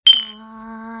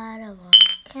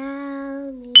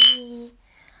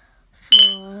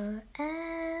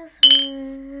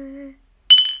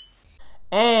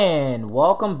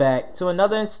welcome back to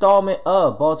another installment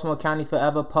of Baltimore County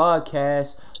Forever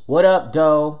Podcast. What up,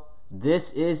 doe?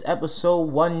 This is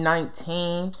episode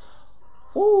 119.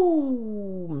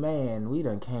 Ooh, man, we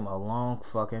done came a long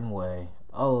fucking way.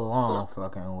 Got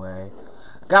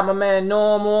my man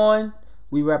Norm on.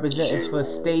 We representing for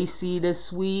Stacy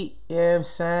this week. You know what I'm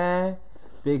saying?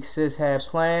 Big sis had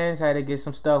plans, had to get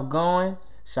some stuff going.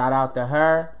 Shout out to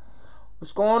her.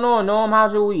 What's going on, Norm?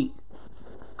 How's your week?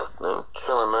 Man,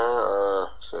 chilling, man.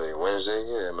 Say Wednesday,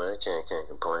 yeah, man. Can't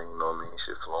complain. You know what I mean?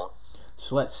 Shit flowing.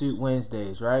 Sweatsuit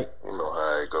Wednesdays, right? You know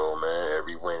how it go, man.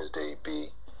 Every Wednesday, be.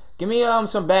 Give me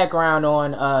some background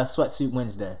on Sweatsuit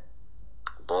Wednesday.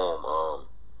 Boom.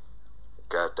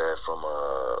 Got that from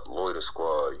Loiter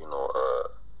Squad. You know,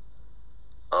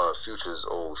 Future's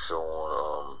old show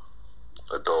on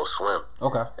Adult Swim.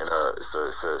 Okay. And it's a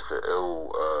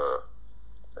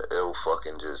ill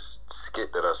fucking just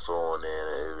skit that I saw on there,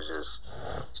 and it was just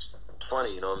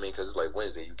funny, you know what I mean? Because it's like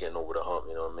Wednesday, you getting over the hump,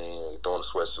 you know what I mean? You throwing the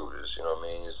sweatsuit, you know what I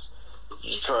mean? It's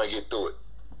just trying to get through it.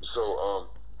 So I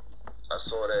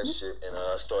saw that shit, and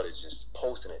I started just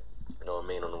posting it, you know what I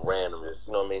mean, on the random, you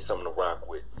know what I mean, something to rock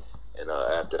with. And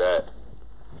after that,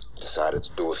 decided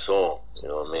to do a song, you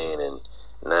know what I mean? And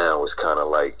now it's kind of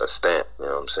like a stamp, you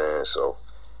know what I'm saying? So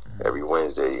every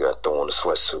Wednesday, you got to throw on the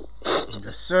sweatsuit.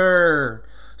 Yes, sir.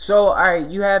 So, alright,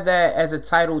 you have that as a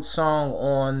titled song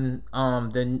on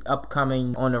the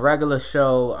upcoming, on the regular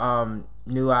show,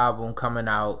 new album coming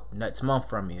out next month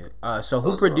from you. So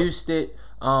who produced it?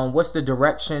 What's the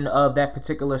direction of that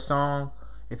particular song?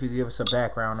 If you could give us a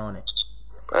background on it.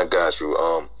 I got you.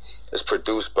 It's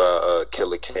produced by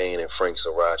Killer Kane and Frank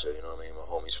Sriracha, you know what I mean? My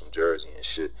homies from Jersey and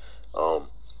shit.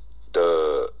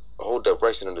 The whole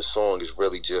direction of the song is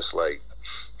really just like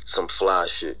some fly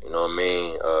shit, you know what I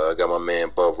mean? I got my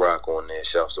man Bub Rock on there.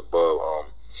 Shouts to Bub. You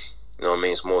know what I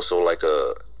mean? It's more so like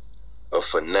a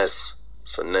finesse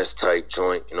type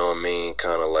joint, you know what I mean?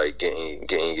 Kind of like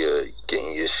getting your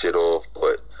shit off,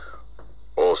 but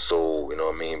also, you know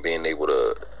what I mean, being able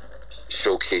to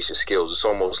showcase your skills. It's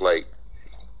almost like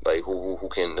who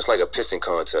can, it's like a pissing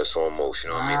contest almost, you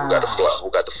know what I mean? Who got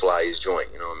the flyest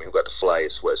joint, you know what I mean? Who got the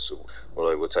flyest sweatsuit, or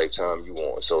like what type time you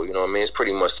want. So, you know what I mean? It's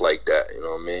pretty much like that, you know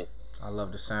what I mean? I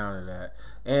love the sound of that.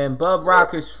 And Bub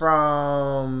Rock is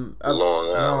from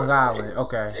Long Island.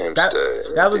 Okay.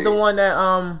 That was the one that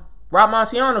Rob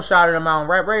Marciano shouted him out on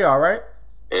Rap Radar, right?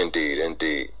 Indeed.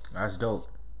 That's dope.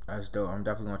 I'm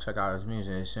definitely gonna check out his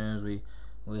music as soon as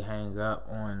we hang up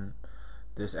on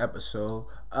this episode.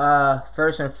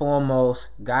 First and foremost,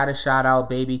 gotta shout out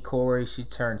baby Corey. She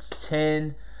turns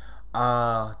 10.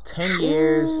 10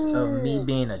 years of me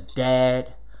being a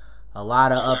dad. A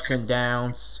lot of ups and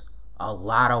downs. A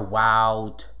lot of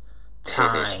wild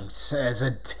times as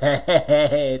a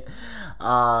dad.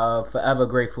 Forever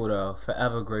grateful though.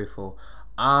 Forever grateful.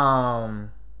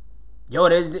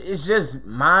 It's just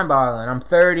mind-boggling. I'm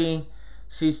 30.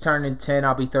 She's turning 10.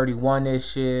 I'll be 31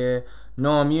 this year.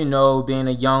 Norm, you know, being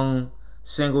a young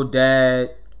single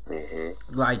dad,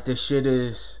 like this shit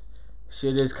is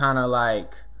kind of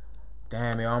like,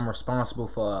 damn, yo, I'm responsible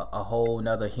for a whole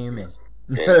nother human.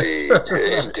 Indeed.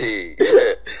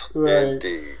 Right.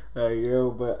 Indeed.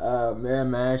 But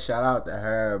man, shout out to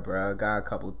her, bro. Got a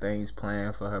couple things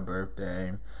planned for her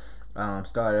birthday.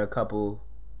 Started a couple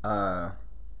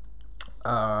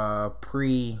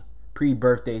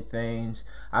pre-birthday things.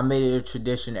 I made it a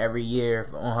tradition every year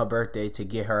on her birthday to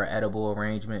get her an edible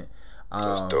arrangement.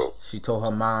 That's dope. She told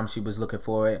her mom she was looking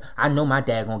for it. I know my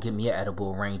dad gonna get me an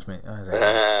edible arrangement. I was like,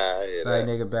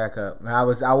 nigga, back up. I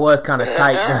was kind of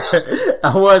tight.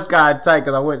 I was kind of tight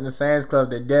because I went to Sam's Club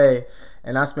today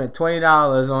and I spent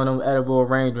 $20 on them edible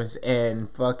arrangements, and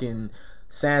fucking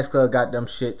Sam's Club got them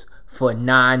shits for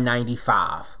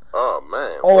 $9.95. Oh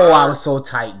man! Oh, wow. I was so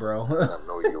tight, bro. I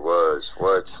know you was.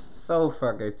 What? So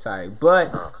fucking tight.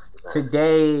 But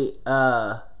today,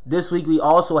 this week we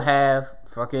also have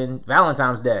fucking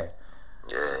Valentine's Day.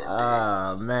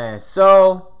 Yeah. Man.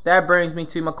 So that brings me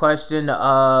to my question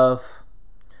of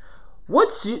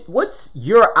what's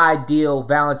your ideal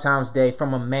Valentine's Day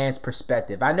from a man's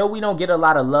perspective? I know we don't get a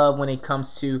lot of love when it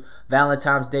comes to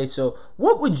Valentine's Day. So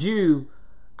what would you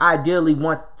ideally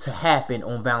want to happen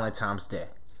on Valentine's Day?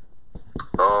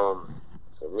 For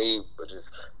me, but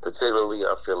just particularly,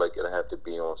 I feel like it'll have to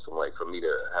be on some, like, for me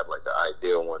to have like the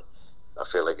ideal one, I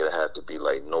feel like it'll have to be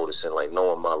like noticing, like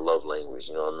knowing my love language,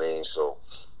 you know what I mean? So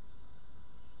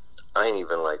I ain't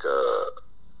even like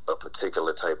a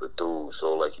particular type of dude.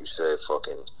 So like you said,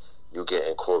 fucking you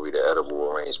getting Corey the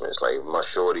edible arrangements. Like my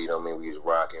shorty, you know what I mean? We was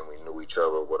rocking, we knew each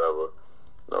other, whatever.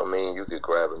 You know what I mean? You could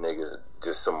grab a nigga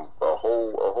just a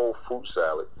whole fruit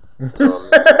salad. You know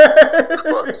what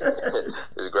I mean?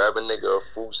 Just grab a nigga a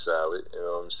fruit salad. You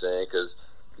know what I'm saying? Because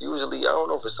usually, I don't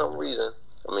know, for some reason,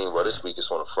 I mean, well, this week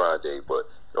it's on a Friday, but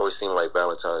it always seems like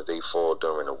Valentine's Day fall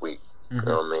during the week. Mm-hmm. You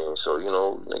know what I mean? So, you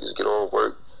know, niggas get all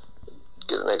work,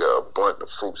 get a nigga a blunt of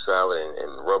fruit salad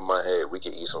and rub my head. We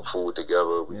can eat some food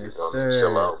together. We can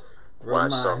chill out,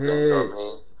 watch something. Head. You know what I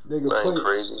mean? Nothing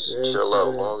crazy. Chill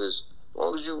out. As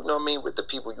long as you know what I mean, with the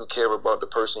people you care about, the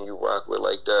person you rock with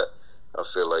like that, I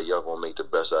feel like y'all gonna make the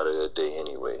best out of that day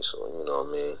anyway. So, you know what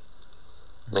I mean?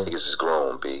 Niggas is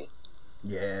grown, B.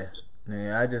 Yeah.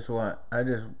 Man, I just want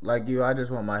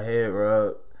my head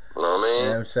rubbed. You know what I mean?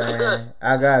 You know what I'm saying?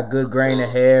 I got a good grain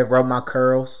of hair, rub my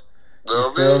curls.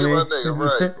 You feel me? My nigga,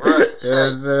 right. You know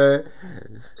what I'm saying?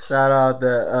 Shout out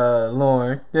to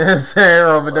Lauren. You know what I'm saying?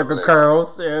 Rubbing up the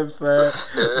curls. You know what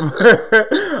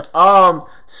I'm saying?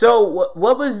 So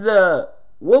what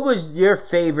was your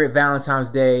favorite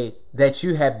Valentine's Day that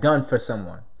you have done for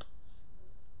someone?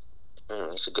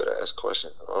 That's a good ass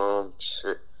question.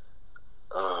 Shit.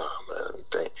 Oh man, let me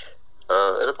think.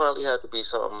 It'll probably have to be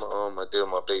something I did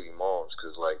with my baby moms,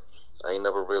 cause like I ain't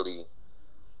never really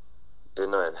did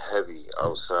nothing heavy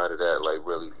outside of that. Like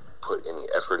really put any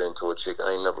effort into a chick.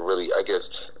 I ain't never really, I guess,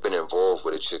 been involved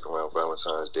with a chick around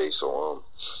Valentine's Day. So I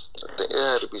think it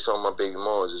had to be something with my baby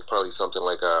moms. It's probably something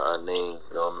like I named.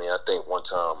 You know what I mean? I think one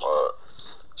time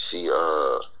she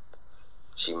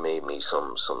made me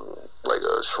some like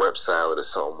a shrimp salad or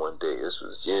something one day. This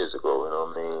was years ago. You know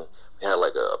what I mean? We had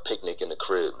like a picnic in the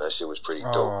crib. That shit was pretty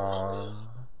dope. You know what I mean?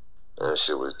 That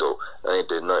shit was dope. I ain't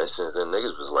did nothing since then.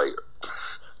 Niggas was like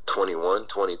 21,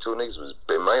 22. Niggas was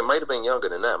big. Might have been younger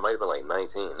than that. Might have been like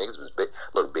 19. Niggas was big.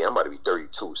 Look, B, I'm about to be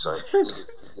 32, son.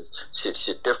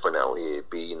 shit different out here,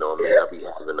 B. You know what I mean? I be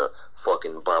having to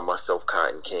fucking buy myself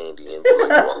cotton candy and be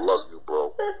like, oh, I love you,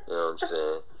 bro. You know what I'm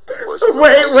saying?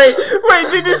 Wait,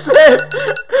 did you say?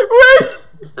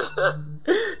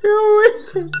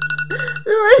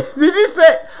 Wait, did you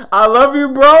say, I love you,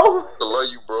 bro? I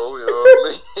love you, bro. You know what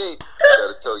I mean? You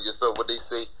gotta tell yourself what they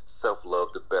say.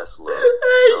 Self-love, the best love.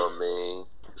 You know what I mean?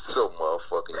 So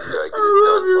motherfucking, you gotta get it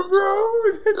done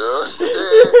sometime. You know what I'm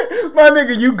saying? My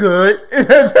nigga, you good.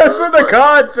 That's what the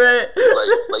content.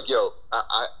 Like, yo,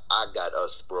 I got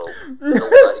us, bro.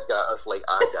 Nobody got us like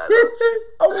I got us.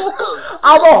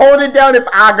 I'm gonna hold it down if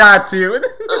I got to. You know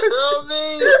what I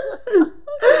mean?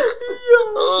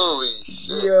 Holy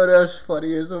shit. Yo, that's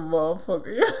funny as a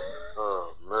motherfucker.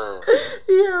 Oh, man.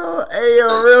 Yo,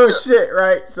 real shit,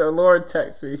 right? So Lauren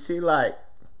texts me. She like,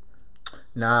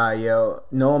 nah, yo,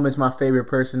 Noam is my favorite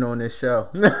person on this show.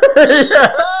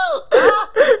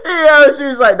 Yeah, she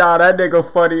was like, nah, that nigga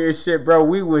funny as shit, bro.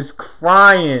 We was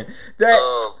crying. Man.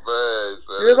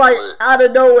 It was like, out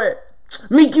of nowhere.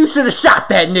 Meek, you should have shot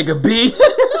that nigga, B.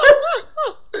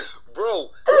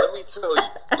 Bro, let me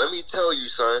tell you,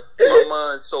 son. My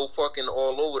mind's so fucking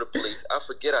all over the place. I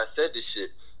forget I said this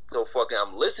shit. So fucking,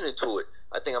 I'm listening to it.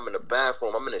 I think I'm in the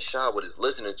bathroom. I'm in the shower just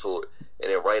listening to it. And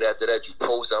then right after that, you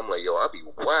post it. I'm like, yo, I be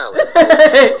wildin'.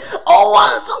 Oh,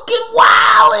 I'm fucking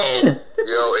wildin'.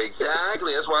 Yo,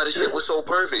 exactly. That's why this shit was so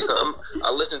perfect. So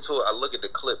I listen to it. I look at the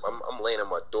clip. I'm laying in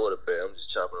my daughter's bed. I'm just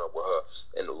chopping up with her.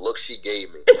 And the look she gave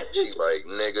me, she like,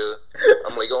 nigga.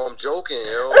 I'm like, yo, I'm joking,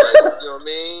 yo. Like, you know what I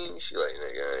mean? She like,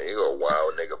 nigga, you a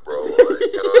wild nigga, bro.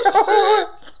 Like, you know what I'm saying?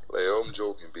 Like, yo, I'm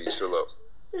joking, B. Chill up.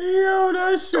 Yo,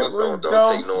 that shit don't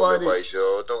take no advice,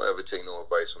 yo. Don't ever take no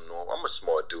advice from Norm. I'm a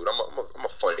smart dude. I'm a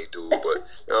funny dude, but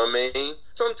you know what I mean?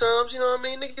 Sometimes, you know what I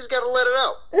mean, niggas gotta let it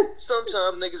out.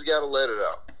 Sometimes niggas gotta let it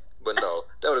out. But no,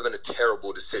 that would have been a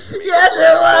terrible decision. Yes,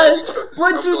 it was.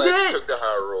 But you did. Took the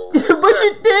high road. But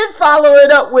you did follow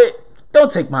it up with, don't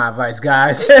take my advice,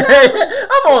 guys.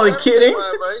 I'm only kidding.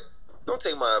 Don't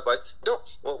take my advice. Don't.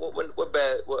 What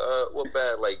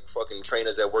bad like fucking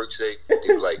trainers at work say? They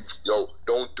be like, yo,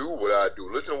 don't do what I do.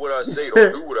 Listen to what I say.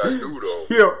 Don't do what I do though.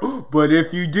 Yo, but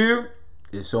if you do,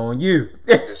 it's on you.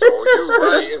 It's on you,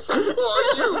 right? It's on you,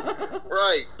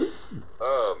 right?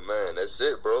 Oh man, that's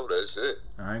it, bro. That's it.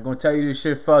 I ain't gonna tell you this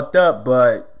shit fucked up,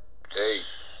 but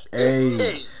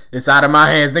hey. It's out of my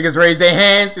hands. Niggas raise their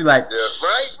hands. You're like, yeah,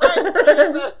 right.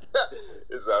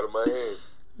 It's out of my hands.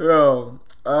 Yo.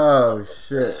 Oh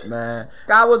shit, man!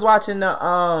 I was watching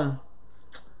the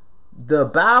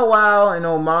Bow Wow and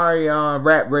Omari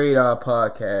Rap Radar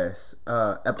podcast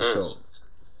episode,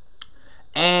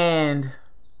 and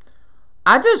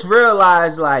I just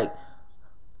realized, like,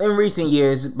 in recent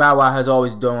years, Bow Wow has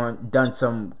always done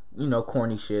some,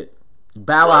 corny shit.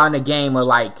 Bow Wow and the Game are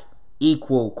like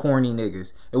equal corny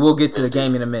niggas, and we'll get to the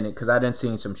Game in a minute because I done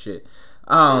seen some shit.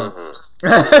 But.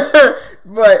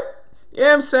 You know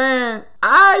what I'm saying?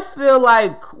 I feel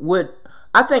like with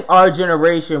I think our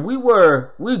generation, we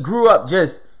grew up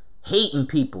just hating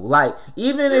people. Like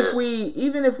even if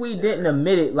we didn't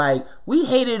admit it, like we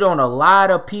hated on a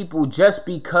lot of people just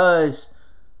because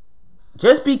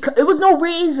it was no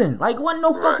reason. Like it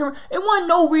wasn't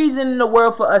no reason in the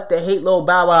world for us to hate Lil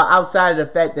Bow Wow outside of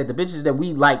the fact that the bitches that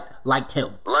we liked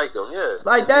him. Liked him, yeah.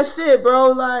 Like that's it, bro.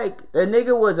 Like the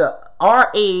nigga was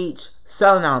our age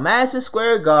selling out Madison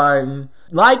Square Garden.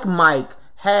 Like Mike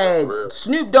had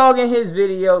Snoop Dogg in his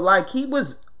video. Like he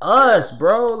was us,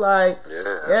 bro. Like, you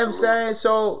know what I'm saying?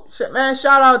 So, man,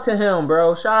 shout out to him,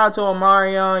 bro. Shout out to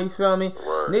Omarion, you feel me?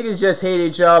 Right. Niggas just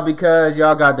hated y'all because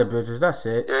y'all got the bitches. That's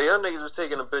it. Yeah, y'all niggas was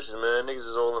taking the bitches, man. Niggas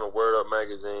was all in the Word Up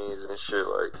magazines and shit.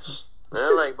 Like,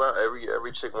 man, like,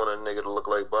 every chick want a nigga to look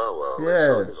like Bow Wow. Like, Yeah.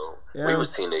 So, you know, we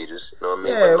was teenagers, you know what I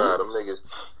mean? Yeah, But nah, them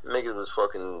niggas was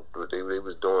fucking, they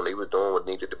was doing what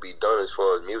needed to be done as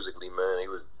far as musically, man. They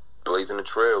was blazing the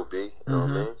trail, B. You know what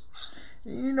I mean?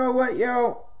 You know what,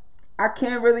 yo? I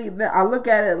can't really. I look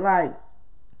at it like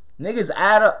niggas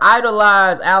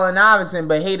idolize Allen Iverson,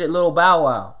 but hated Lil Bow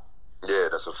Wow. Yeah,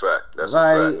 that's a fact. That's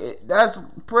like, a fact. That's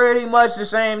pretty much the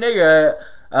same nigga.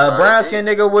 Brown skin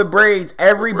nigga with braids.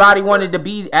 Everybody wanted to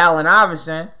be Allen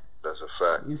Iverson. That's a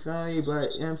fact. You feel me?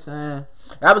 But you know what I'm saying?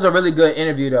 That was a really good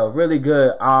interview, though. Really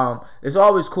good. It's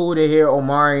always cool to hear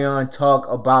Omarion talk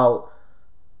about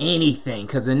anything,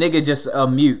 cause the nigga just a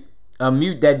mute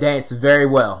that dances very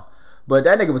well. But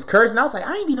that nigga was cursing. I was like,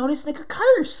 I didn't even know this nigga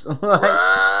curse.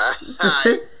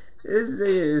 Like, this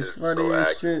is funny so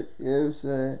as shit. You know what I'm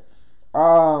saying?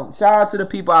 Shout out to the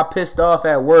people I pissed off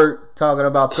at work talking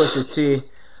about Pusha T.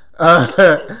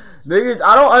 Niggas,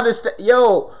 I don't understand.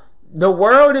 Yo, the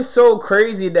world is so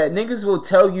crazy that niggas will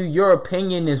tell you your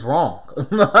opinion is wrong.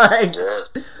 Like, yes,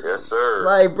 sir.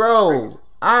 Like, bro,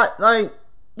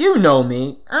 you know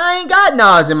me. I ain't got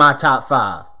Nas in my top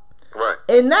 5. Right.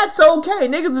 And that's okay.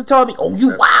 Niggas were telling me, oh,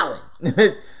 you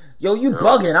wildin'. Yo, you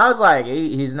bugging. I was like,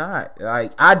 he's not.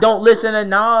 Like, I don't listen to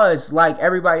Nas like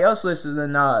everybody else listens to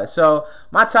Nas. So,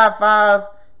 my top 5,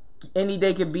 any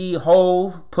day could be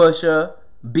Hove, Pusha,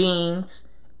 Beans,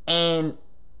 and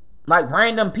like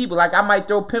random people. Like, I might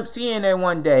throw Pimp C in there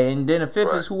one day, and then the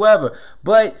fifth is whoever.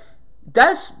 But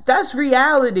that's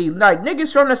reality. Like,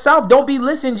 niggas from the South don't be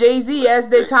listening Jay-Z as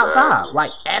their top 5.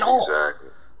 Like, at all. Exactly.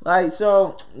 Like,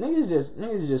 so niggas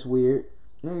just weird.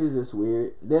 Niggas just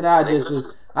weird. Then I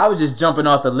was just jumping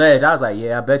off the ledge. I was like,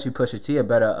 yeah, I bet you Pusha T a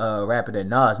better rapper than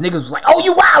Nas. Niggas was like, oh,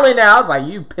 you wildin' now. I was like,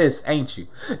 you pissed, ain't you?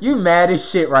 You mad as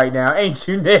shit right now, ain't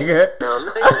you, nigga? No,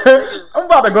 niggas, I'm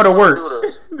about to go to work.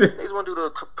 Niggas want to do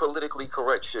the politically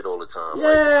correct shit all the time.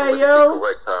 Yeah, like, the yo. politically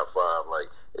correct top 5. Like,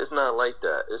 it's not like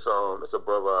that. It's a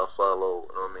brother I follow,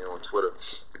 you know what I mean, on Twitter.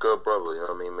 Good brother, you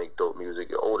know what I mean, make dope music.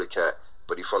 An older cat.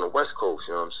 But he from the West Coast,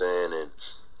 you know what I'm saying? And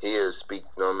he is speak,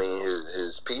 you know what I mean,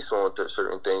 his piece on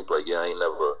certain things. Like, yeah, I ain't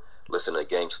never listened to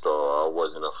Gangstar. I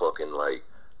wasn't a fucking, like,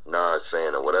 Nas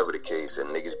fan or whatever the case.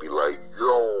 And niggas be like,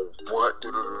 yo, what?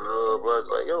 But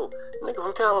it's like, yo, nigga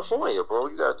from California,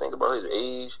 bro. You gotta think about his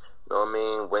age. You know what I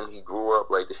mean? When he grew up,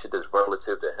 like, the shit that's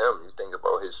relative to him. You think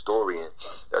about his story, and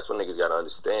that's what niggas gotta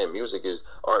understand. Music is,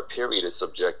 art period is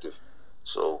subjective.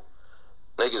 So,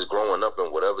 niggas growing up in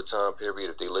whatever time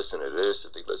period, if they listen to this,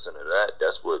 if they listen to that,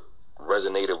 that's what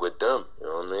resonated with them. You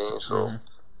know what I mean? So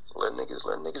let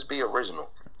niggas be original.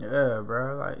 Yeah,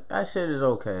 bro. Like, that shit is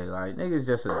okay. Like, niggas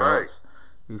just adults. Right.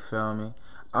 You feel me?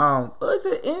 Was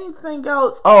it anything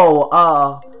else?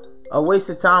 Oh, A Waste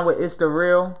of Time with It's the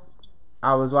Real.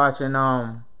 I was watching.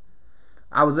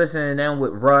 I was listening to them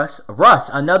with Russ. Russ,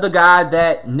 another guy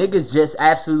that niggas just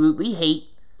absolutely hate.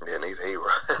 Yeah, niggas hate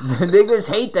Russ. Niggas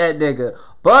hate that nigga.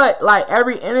 But, like,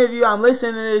 every interview, I'm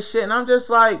listening to this shit, and I'm just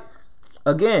like,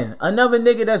 again, another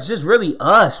nigga that's just really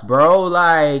us, bro.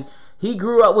 Like, he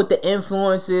grew up with the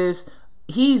influences.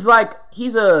 He's a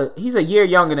year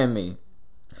younger than me.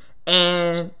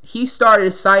 And he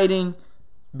started citing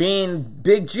being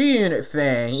big G Unit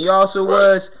fan. He also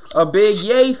was a big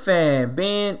Ye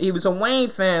fan. He was a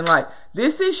Wayne fan. Like,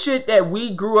 this is shit that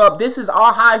we grew up. This is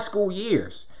our high school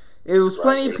years. It was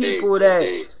plenty of people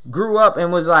that grew up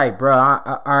and was like, bro,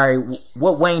 all right,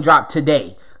 what Wayne dropped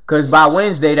today? Because by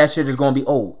Wednesday, that shit is going to be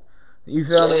old. You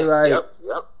feel me? Like, yep,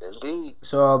 indeed.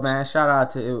 So, man, shout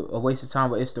out to A Waste of Time,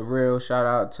 but It's the Real. Shout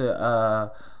out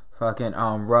to fucking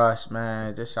Rush,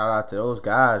 man. Just shout out to those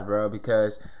guys, bro,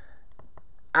 because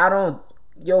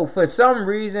for some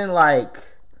reason, like,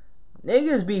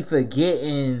 niggas be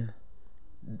forgetting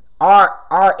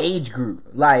our age group.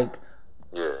 Like,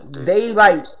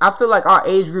 I feel like our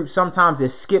age group sometimes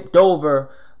is skipped over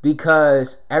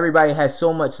because everybody has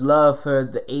so much love for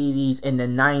the 80s and the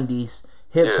 90s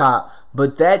hip hop,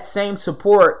 but that same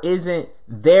support isn't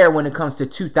there when it comes to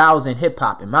 2000 hip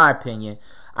hop. In my opinion,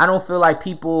 I don't feel like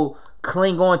people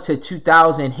cling on to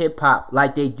 2000 hip hop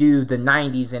like they do the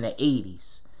 90s and the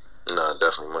 80s. Nah,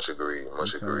 definitely much agree.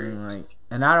 Like,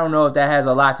 and I don't know if that has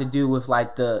a lot to do with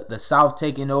like the South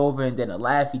taking over and then the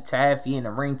Laffy Taffy and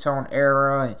the ringtone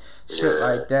era and shit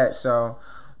like that. So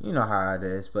you know how it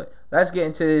is. But let's get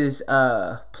into this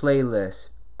playlist.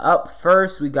 Up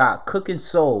first, we got Cooking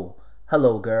Soul.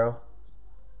 Hello, girl.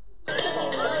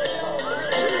 Hello,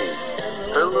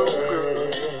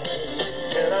 girl.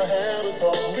 And I had a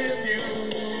thought with you.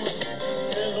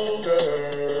 Hello, girl.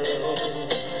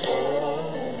 For a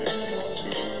minute or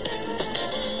two.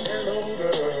 Hello,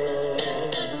 girl.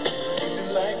 Would you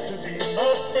like to be my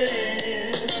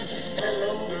friend? Hello,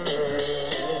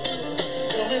 girl.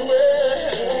 Tell me where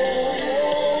have you been?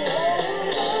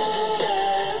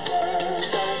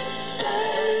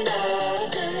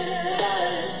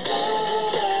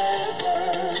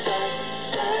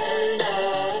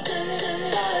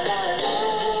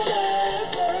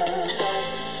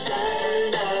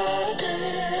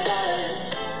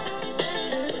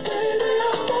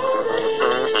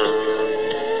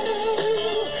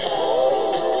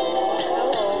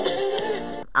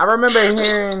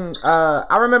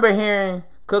 I remember hearing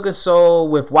Cooking Soul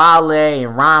with Wale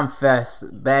and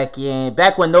Rhymefest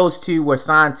back when those two were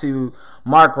signed to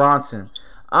Mark Ronson.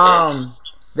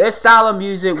 Their style of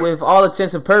music, with all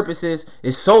intents and purposes,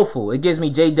 is soulful. It gives me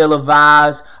Jay Dilla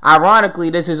vibes. Ironically,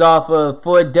 this is off of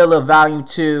For Dilla Volume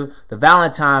 2, the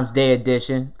Valentine's Day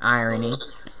edition. Irony.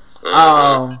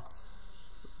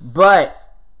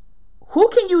 But who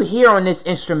can you hear on this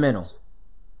instrumental?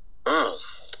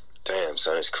 Damn,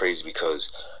 son, it's crazy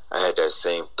because I had that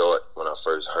same thought when I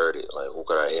first heard it. Like, who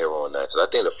could I hear on that? Because I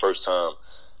think the first time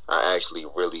I actually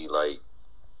really, like,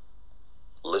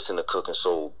 listened to Cooking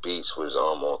Soul beats was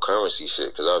on Currency shit.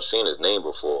 Because I've seen his name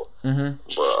before. Mm-hmm.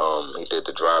 But he did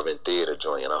the Drive-In Theater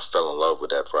joint, and I fell in love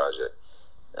with that project.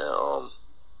 And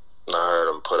I heard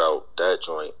him put out that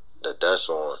joint, that's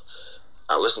on.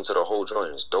 I listened to the whole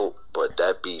joint, it's dope. But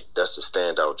that beat, that's the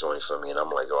standout joint for me. And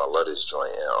I'm like, yo, I love this joint.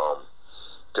 And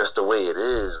just the way it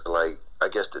is, like, I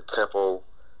guess the tempo,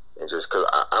 and just cause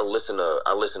I listen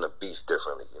to beats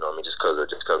differently, you know what I mean? Just cause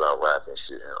I rap and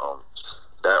shit. And,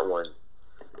 that one,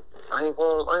 I ain't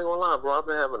gonna lie, bro. I've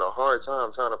been having a hard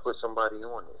time trying to put somebody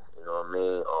on it. You know what I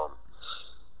mean?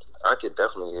 I could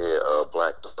definitely hear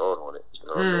Black Thought on it. You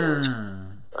know what I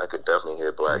mean? I could definitely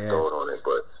hear Black Thought on it,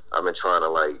 but I've been trying to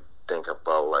like think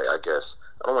about, like, I guess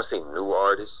I don't want to say new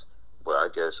artists, but I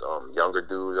guess younger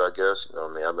dudes, I guess. You know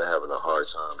what I mean? I've been having a hard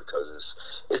time because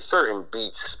it's certain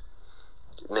beats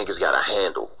niggas got to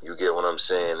handle. You get what I'm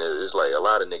saying? It's like a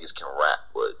lot of niggas can rap,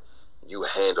 but you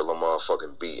handle a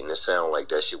motherfucking beat and it sound like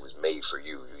that shit was made for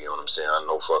you. You know what I'm saying? I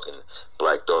know fucking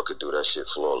Black Thought could do that shit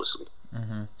flawlessly.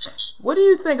 Mm-hmm. What do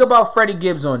you think about Freddie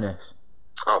Gibbs on this?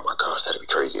 Oh my gosh, that'd be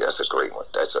crazy. That's a great one.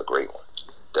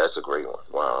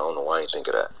 Wow, I don't know why I didn't think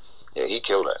of that. Yeah, he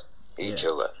killed that. He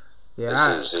killed that.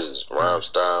 Yeah, his rhyme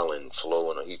style and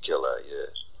flow, and he killed that.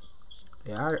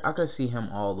 Yeah, I could see him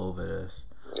all over this.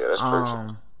 Yeah, that's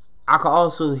perfect. I could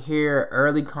also hear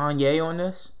early Kanye on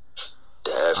this.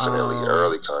 Definitely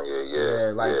early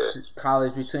Kanye. Yeah,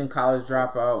 college, between college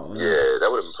dropout. Yeah, that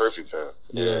would have been perfect, man.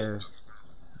 Yeah.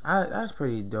 That's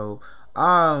pretty dope.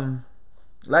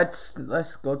 Let's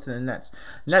go to the next.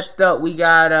 Next up, we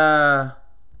got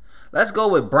let's go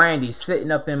with Brandy, Sitting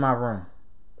Up in My Room.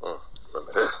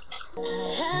 Remember this.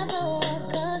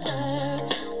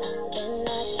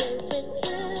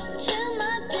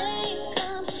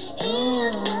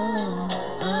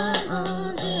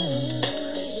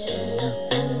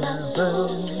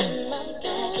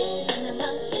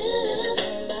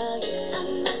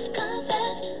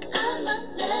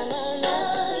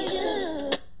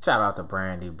 Shout out to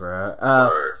Brandy, bro.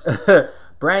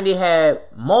 Brandy had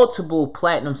multiple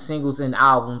platinum singles and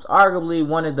albums, arguably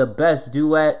one of the best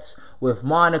duets with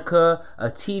Monica, a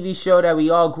TV show that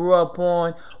we all grew up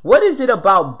on. What is it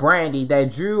about Brandy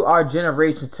that drew our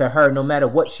generation to her no matter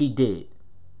what she did?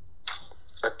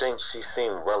 I think she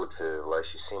seemed relative, like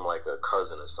she seemed like a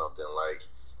cousin or something, like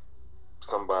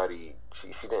somebody.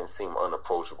 She didn't seem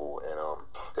unapproachable, and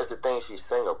that's the thing she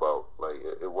sang about. Like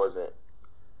it wasn't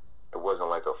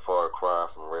like a far cry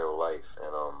from real life,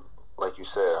 and like you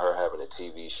said, her having the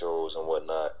TV shows and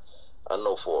whatnot, I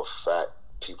know for a fact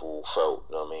people felt,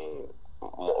 you know what I mean,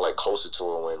 more, like closer to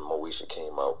her when Moesha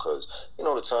came out, because you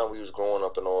know the time we was growing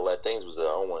up and all that, things was I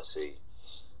don't want to say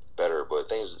better, but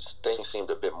things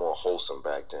seemed a bit more wholesome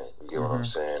back then. You get what I'm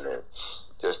saying? And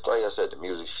just like I said, the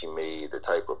music she made, the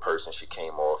type of person she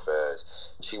came off as,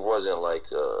 she wasn't like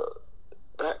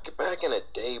back in the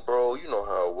day, bro, you know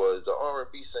how it was. The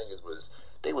R&B singers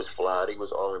they was fly, they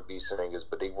was R&B singers,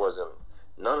 but they wasn't.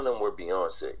 None of them were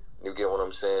Beyonce. You get what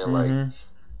I'm saying? Mm-hmm. Like,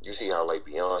 you see how like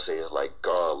Beyonce is like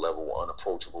God level,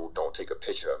 unapproachable. Don't take a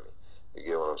picture of me. You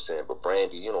get what I'm saying? But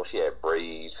Brandy, you know, she had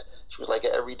braids. She was like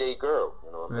an everyday girl.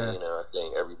 You know what I mean? And I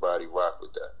think everybody rocked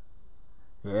with that.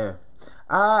 Yeah.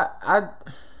 I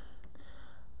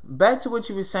back to what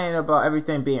you were saying about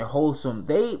everything being wholesome.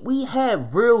 We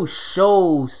had real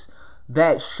shows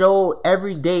that showed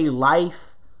everyday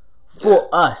life for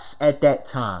us at that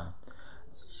time.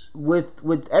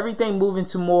 With everything moving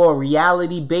to more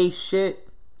reality based shit,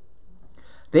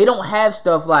 they don't have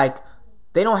stuff like,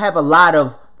 they don't have a lot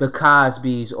of the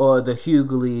Cosbys or the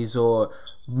Hughleys or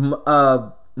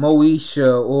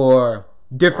Moesha or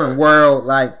Different World.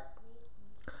 Like,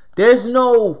 there's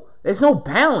no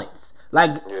balance.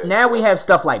 Like, now we have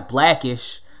stuff like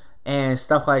Blackish and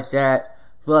stuff like that,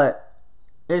 but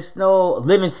it's no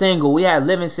Living Single. We had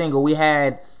Living Single. We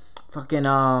had fucking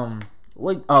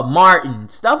Martin,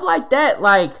 stuff like that.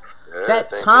 Like, that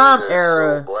time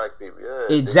era. Black people,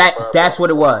 exactly. That's what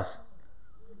it was.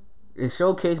 It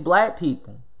showcased black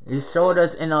people. It showed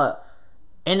us in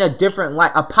a different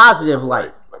light, a positive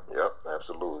light. Yep,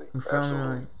 absolutely.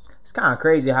 It's kind of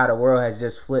crazy how the world has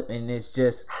just flipped, and it's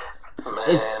just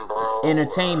it's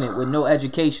entertainment with no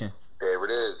education. There it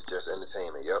is, just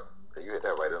entertainment. Yep, you hit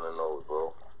that right on the nose,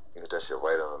 bro. You hit that shit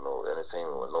right on the nose.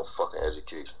 Entertainment with no fucking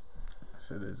education.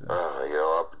 You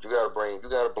gotta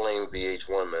blame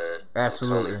VH1, man.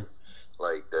 Absolutely.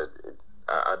 Like that.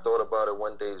 I thought about it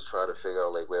one day to try to figure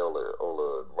out like where all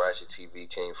the ratchet TV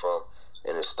came from,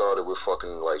 and it started with fucking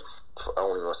like, I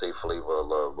don't even want to say Flavor of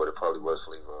Love, but it probably was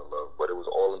Flavor of Love. But it was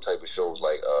all them type of shows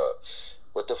like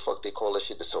what the fuck they call that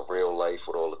shit? The Surreal Life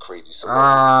with all the crazy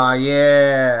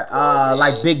celebrities.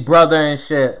 Like Big Brother and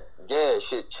shit. Yeah,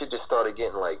 shit just started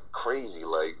getting like crazy.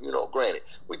 Like, you know, granted,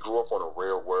 we grew up on a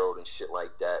real world and shit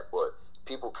like that, but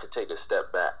people could take a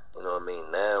step back. You know what I mean?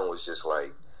 Now it's just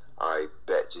like, I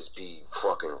bet just be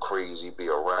fucking crazy, be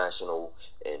irrational,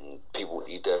 and people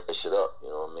eat that shit up. You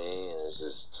know what I mean? It's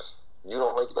just, you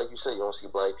don't like you say, you don't see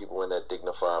black people in that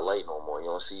dignified light no more. You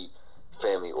don't see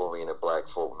family-oriented black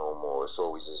folk no more. It's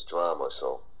always just drama.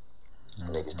 So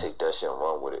niggas take that shit and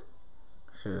run with it.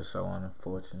 Shit is so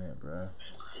unfortunate, bro.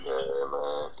 Yeah,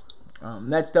 man.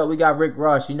 Next up, we got Rick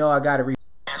Ross. You know I gotta read.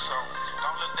 So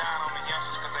don't look down on the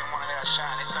youngsters because they want to have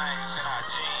shiny things in our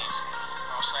jeans. You know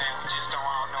what I'm saying? We just don't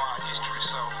all know our history.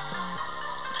 So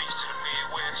peace to the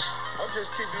Midwest. I'm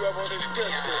just keeping you up on this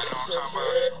pimp shit. You know what I'm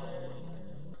saying?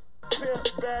 Pimp,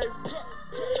 baby.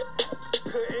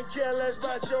 Couldn't care less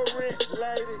about your rent,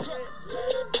 lady.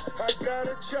 I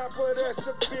got a chopper that's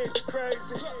a bit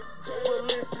crazy.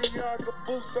 Balenciaga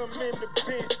boots, I'm in the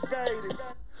bit faded.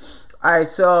 Alright,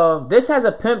 so this has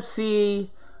a Pimp C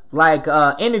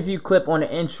interview clip on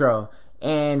the intro.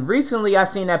 And recently I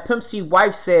seen that Pimp C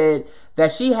wife said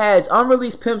that she has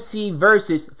unreleased Pimp C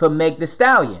verses for Meg Thee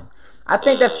Stallion. I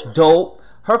think that's dope.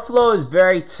 Her flow is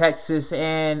very Texas,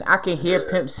 and I can hear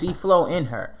Pimp C flow in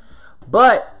her.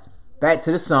 But back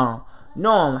to the song.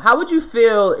 Norm, how would you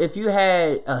feel if you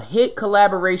had a hit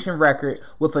collaboration record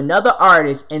with another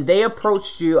artist and they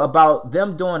approached you about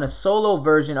them doing a solo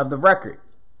version of the record?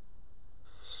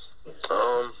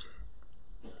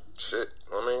 Shit.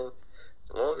 I mean,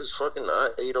 as long as fucking I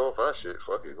ate off our shit,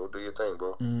 fuck it, go do your thing,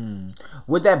 bro.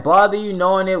 Would that bother you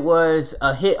knowing it was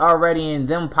a hit already and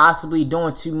them possibly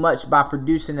doing too much by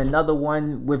producing another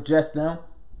one with just them?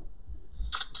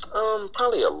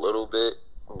 Probably a little bit,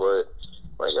 but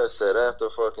like I said, after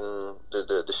fucking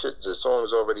the shit, the song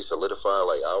is already solidified.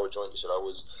 Like our joint, the shit I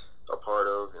was a part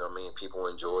of, you know what I mean? People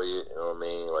enjoy it, you know what I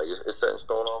mean? Like it's set in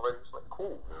stone already. It's like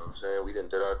cool, you know what I'm saying? We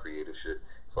did our creative shit.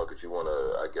 Fuck it, you wanna,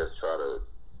 I guess, try to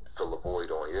fill a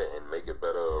void on you and make it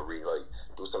better, or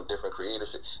do some different creative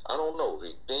shit. I don't know.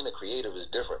 Being a creative is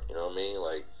different, you know what I mean?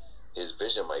 Like, his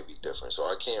vision might be different, so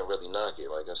I can't really knock it.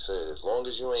 Like I said, as long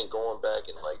as you ain't going back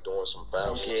and like doing some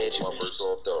foul shit, my verse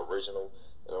off the original,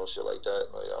 you know, shit like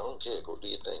that. Like, I don't care. Go do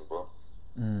your thing, bro.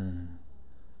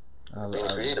 Being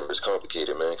creative is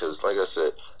complicated, man. Because like I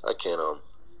said, I can't.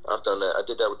 I've done that. I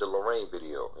did that with the Lorraine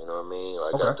video. You know what I mean?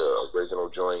 I got the original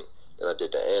joint, and I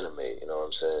did the anime. You know what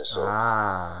I'm saying? So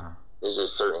there's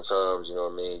just certain times, you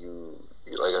know what I mean.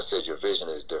 You like I said, your vision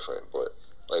is different. But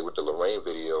like with the Lorraine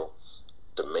video,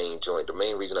 the main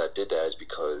reason I did that is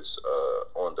because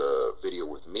on the video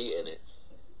with me in it,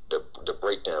 the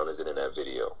breakdown isn't in that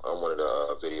video. I wanted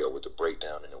a video with the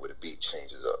breakdown in it where the beat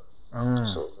changes up.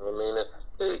 So you know what I mean,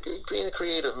 being a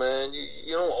creative, man,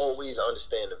 you don't always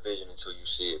understand the vision until you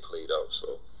see it played out.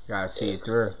 So gotta see it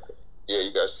through. Yeah,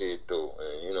 you gotta see it through,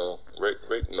 and you know,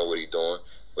 Rick know what he doing.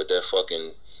 But that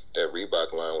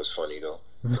Reebok line was funny though.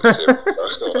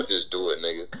 So I'll just do it,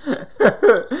 nigga.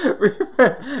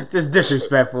 Just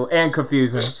disrespectful and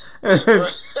confusing.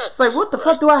 It's like, what the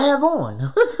fuck do I have on? You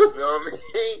know what I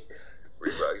mean?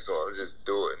 Reebok, so I'll just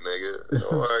do it,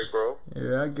 nigga. All right, bro.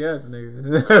 Yeah, I guess,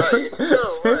 nigga.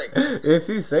 Right. If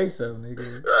you say so,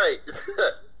 nigga. Right.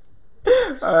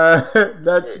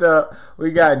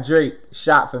 We got Drake,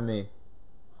 Shot For Me.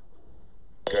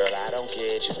 Girl, I don't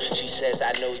get you. She says,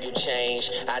 I know you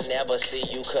changed. I never see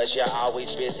you cause you're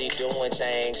always busy doing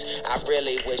things. I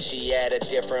really wish she had a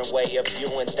different way of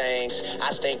viewing things.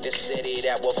 I think the city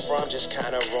that we're from just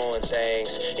kind of ruined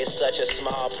things. It's such a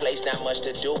small place, not much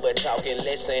to do but talk and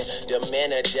listen. The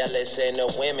men are jealous and the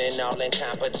women all in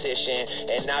competition.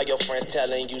 And now your friends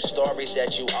telling you stories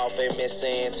that you often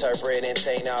misinterpret and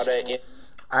take all the...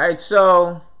 Alright,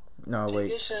 so... No,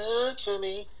 wait.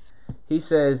 He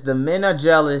says the men are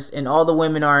jealous and all the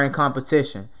women are in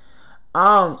competition.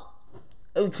 You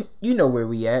know where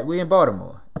we at? We in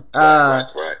Baltimore.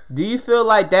 Right. Do you feel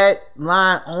like that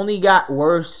line only got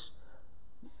worse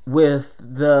with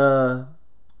the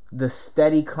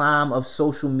steady climb of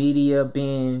social media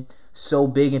being so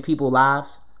big in people's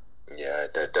lives? Yeah,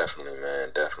 that definitely, man.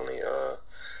 Definitely.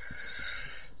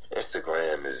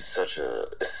 Instagram is such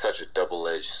a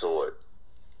double-edged sword,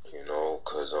 you know,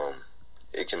 because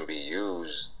it can be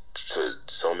used for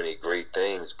so many great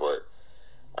things, but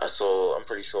I'm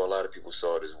pretty sure a lot of people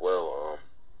saw it as well.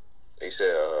 They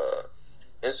said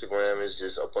Instagram is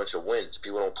just a bunch of wins.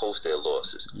 People don't post their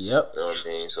losses. Yep. You know what I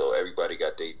mean? So everybody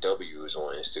got their W's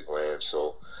on Instagram.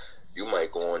 So you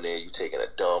might go on there, you taking a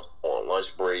dump on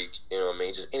lunch break, you know what I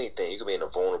mean? Just anything. You could be in a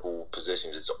vulnerable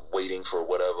position, just waiting for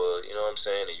whatever, you know what I'm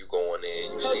saying? And you go on there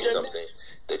and you see something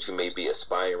that you may be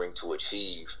aspiring to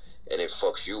achieve, and it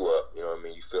fucks you up, you know what I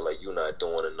mean? You feel like you're not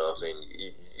doing enough, and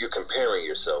you're comparing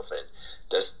yourself, and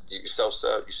that's you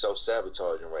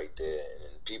self-sabotaging right there.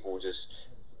 And people just,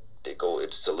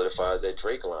 it solidifies that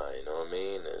Drake line, you know what I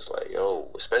mean? And it's like, yo,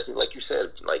 especially like you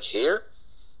said, like here,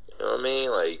 you know what I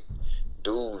mean? Like,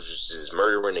 dudes just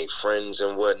murdering their friends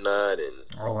and whatnot, and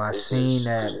I seen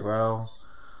that, bro.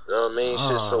 You know what I mean?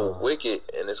 Shit's so wicked,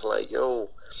 and it's like, yo,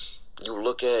 you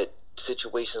look at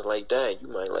situations like that, you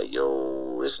might like,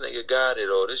 yo, this nigga got it,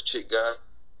 or this chick got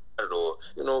it, or,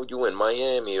 you know, you in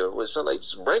Miami, or with some like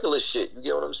regular shit. You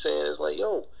get what I'm saying? It's like,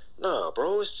 yo, nah,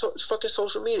 bro, it's fucking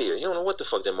social media. You don't know what the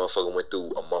fuck that motherfucker went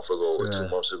through a month ago or 2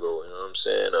 months ago. You know what I'm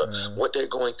saying? What they're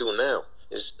going through now.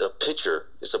 It's a picture.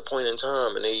 It's a point in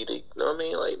time, and they you know what I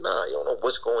mean? Like, nah, you don't know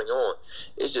what's going on.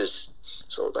 It's just,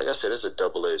 so like I said, it's a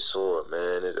double-edged sword,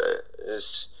 man.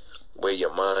 It's where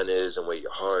your mind is and where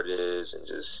your heart is, and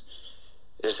just,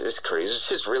 it's crazy. It's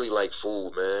just really like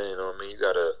food, man. You know what I mean? You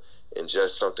gotta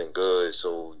ingest something good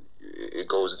so it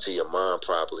goes into your mind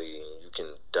properly, and you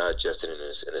can digest it, and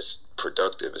it's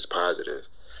productive, it's positive.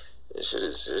 This shit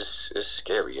is, it's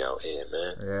scary out here,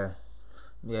 man.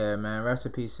 Yeah, man. Rest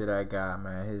in peace to that guy,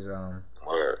 man. His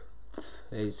Word.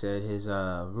 They said his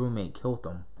roommate killed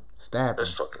him, stabbed him.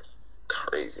 That's fucking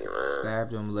crazy, man.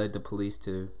 Stabbed him, led the police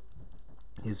to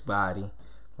his body.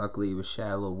 Luckily, it was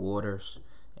shallow waters,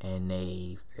 and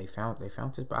they found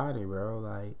his body, bro.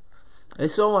 Like,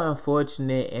 it's so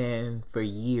unfortunate, and for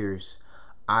years,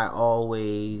 I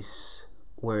always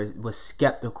was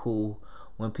skeptical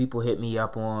when people hit me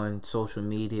up on social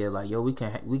media, like, yo, we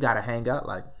gotta hang out.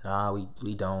 Like, nah, we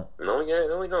don't. No,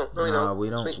 we don't.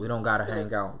 We don't gotta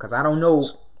hang out, cause I don't know.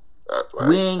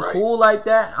 We ain't cool like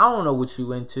that. I don't know what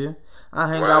you into. I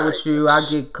hang out with you. I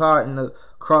get caught in the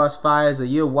crossfires of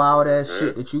your wild ass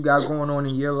shit that you got going on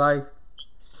in your life.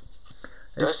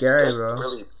 It's scary, bro. That's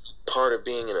really part of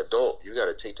being an adult. You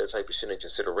gotta take that type of shit in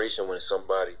consideration when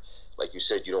somebody, like you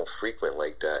said, you don't frequent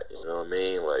like that. You know what I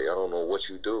mean? Like, I don't know what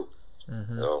you do.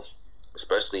 So,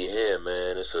 especially here,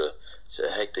 man, it's a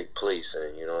hectic place,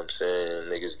 and you know what I'm saying?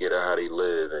 Niggas get out how they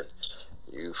live, and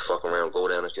you fuck around, go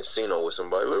down a casino with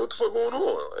somebody, like, what the fuck going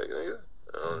on? Like, nigga, you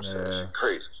know what I'm saying? It's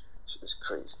crazy. It's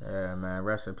crazy. Yeah, man.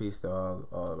 Rest in peace to all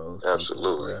those.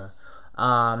 Absolutely. People,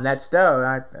 that's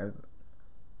though.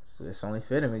 It's only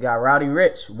fitting. We got Rowdy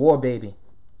Rich, War Baby.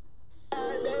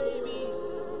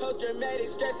 Post-traumatic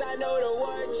stress, I know the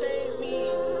war changed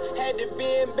me. Had to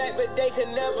bend back, but they could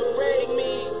never break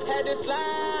me. Had to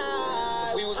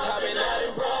slide. We was hopping out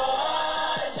in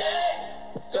broad day.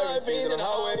 Tugging fees in the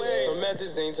hallway. From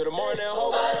methazine to the morning.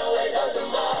 Hope I don't wake up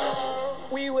tomorrow.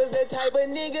 We was the type of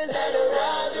niggas that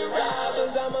rob the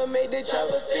robbers. I'ma make the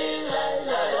chopper sing like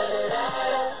la da da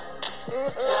da.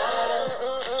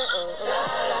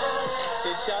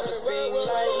 The chopper sing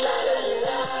like la da da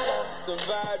da.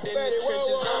 Survived in the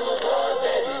trenches, I'm a war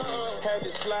baby. had to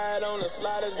slide on the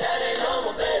sliders. That ain't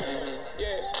normal, baby.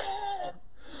 Yeah.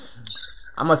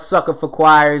 I'm a sucker for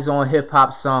choirs on hip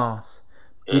hop songs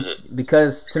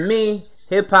because to me,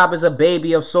 hip hop is a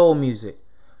baby of soul music.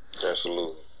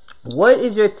 Absolutely. What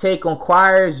is your take on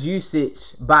choirs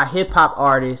usage by hip hop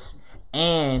artists,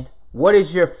 and what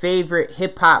is your favorite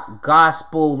hip hop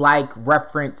gospel like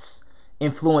reference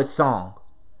influence song?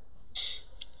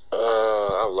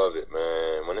 I love it,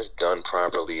 man. When it's done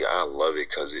properly, I love it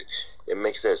because it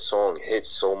makes that song hit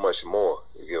so much more.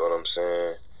 You get what I'm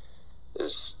saying?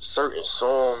 There's certain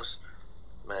songs,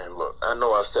 man, look, I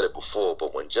know I've said it before,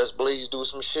 but when Just Blaze do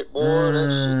some shit, boy,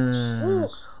 that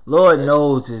shit, Lord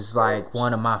Knows is like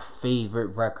one of my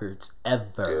favorite records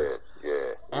ever.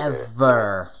 Yeah.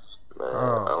 Ever. Man,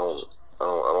 I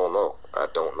don't know. I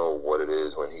don't know what it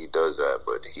is when he does that,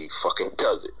 but he fucking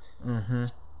does it. Mm-hmm.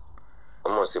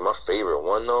 I'm gonna say my favorite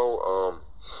one though.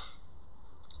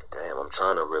 Damn, I'm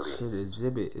trying to really. Shit,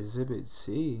 Exhibit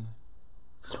C.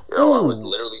 Yo, I was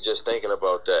literally just thinking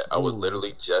about that. Oh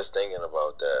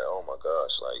my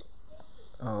gosh, like.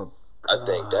 Oh. I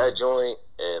think that joint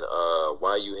and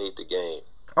Why You Hate the Game.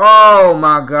 Oh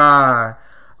my god.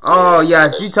 Oh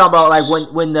yes, you talk about like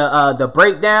when the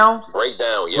breakdown.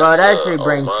 Yes, bro, that shit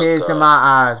bring tears to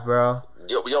my eyes, bro.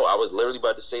 Yo, I was literally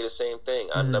about to say the same thing.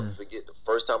 I never forget the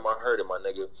first time I heard it, my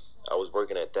nigga. I was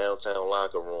working at Downtown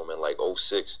Locker Room in like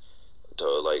 06 to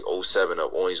like 07 at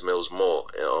Orange Mills Mall,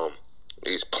 and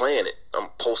he's playing it. I'm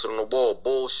posted on the wall,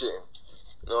 bullshitting.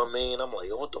 You know what I mean? I'm like,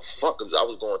 yo, what the fuck? I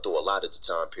was going through a lot at the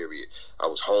time period. I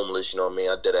was homeless, you know what I mean?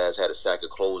 I dead ass had a sack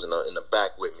of clothes in the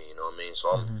back with me, you know what I mean?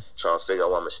 So I'm trying to figure out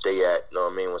where I'm gonna stay at, you know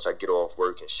what I mean, once I get off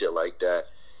work and shit like that.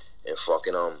 And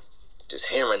fucking just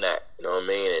hearing that, you know what I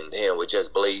mean? And hearing what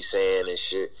Just Blaze saying and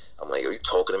shit. I'm like, yo, you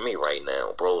talking to me right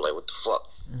now, bro? Like, what the fuck?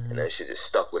 And that shit just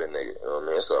stuck with a nigga, you know what I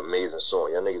mean? It's an amazing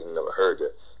song. Y'all niggas never heard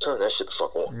that. Turn that shit the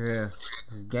fuck on. Yeah.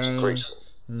 Game, Great.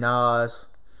 Nas.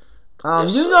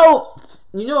 Yes, you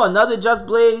know another Just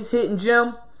Blaze hitting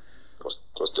gem? What's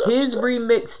that? His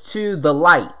remix to The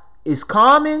Light is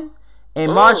Common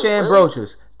and Marsha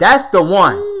Ambrosius. That's the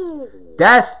one.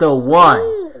 That's the one.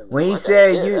 When he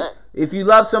said, if you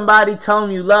love somebody, tell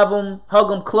them you love them, hug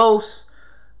them close.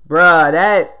 Bruh,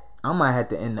 that, I might have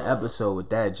to end the episode with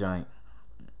that joint.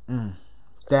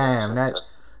 Damn, that's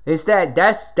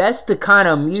the kind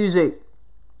of music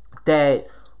that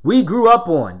we grew up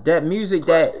on. That music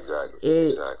that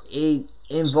it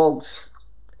invokes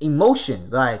emotion.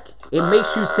 Like, it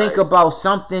makes you think about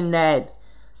something that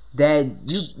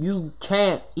you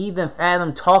can't even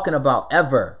fathom talking about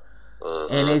ever.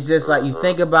 And it's just like you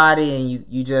think about it and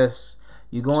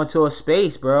you go into a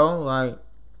space, bro. Like,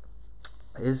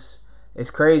 it's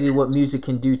crazy what music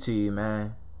can do to you,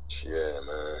 man. Yeah,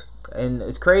 man. And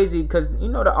it's crazy because, you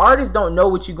know, the artists don't know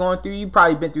what you're going through. You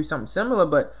probably been through something similar,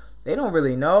 but they don't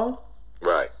really know.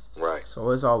 Right.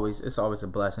 So it's always a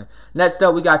blessing. Next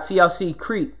up, we got TLC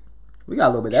Creep. We got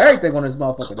a little bit of everything on this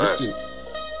motherfucker. This shit.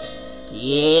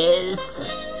 Yes.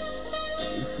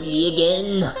 See you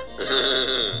again.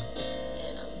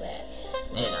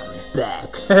 And I'm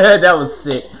back. That was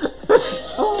sick.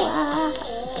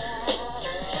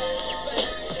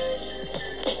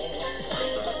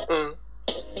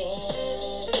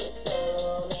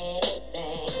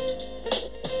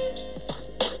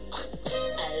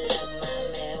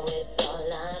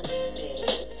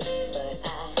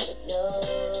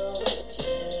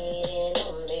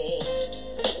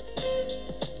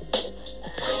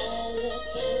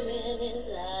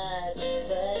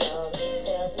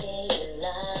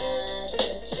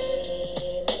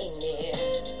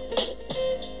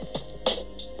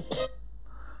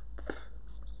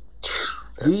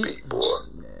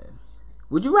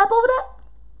 Would you rap over that?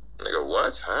 Nigga,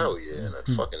 what? Hell yeah. In a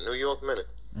fucking New York minute.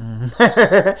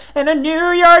 In a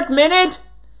New York minute?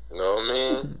 You know what I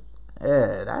mean?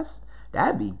 Yeah,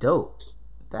 that'd be dope.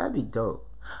 That'd be dope.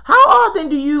 How often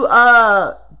do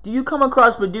you come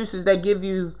across producers that give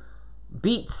you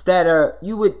beats that are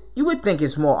you would think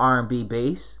it's more R&B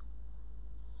based?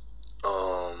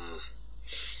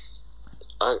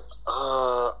 I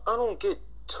don't get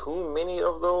too many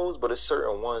of those, but it's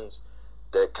certain ones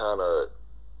that kind of,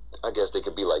 I guess they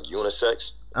could be like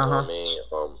unisex. You know what I mean?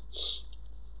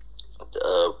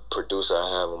 The producer I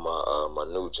have on my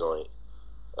new joint,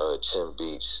 Chin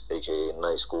Beats, aka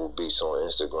Night School Beats on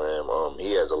Instagram.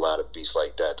 He has a lot of beats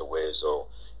like that to where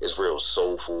it's real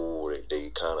soulful. They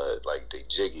kind of like they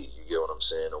jiggy. You get what I'm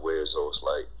saying? To where it's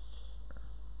like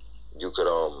you could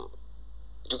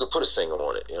put a singer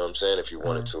on it. You know what I'm saying? If you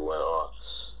wanted to.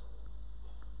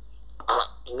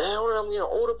 Now that I'm getting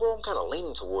older, bro, I'm kind of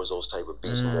leaning towards those type of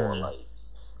beats more. Like,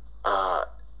 I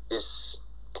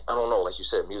don't know, like you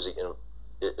said, music and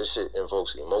it shit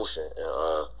invokes emotion,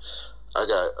 and I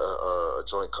got a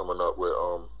joint coming up with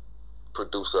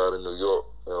producer out of New York,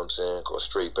 you know what I'm saying, called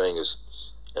Straight Bangers,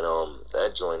 and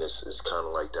that joint is kind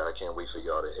of like that. I can't wait for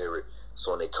y'all to hear it. It's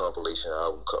on their compilation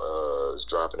album. It's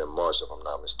dropping in March, if I'm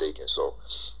not mistaken. So,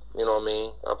 you know what I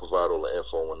mean? I'll provide all the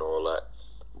info and all that,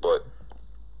 but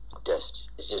it's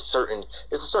just certain.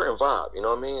 It's a certain vibe, you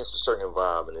know what I mean? It's a certain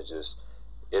vibe, and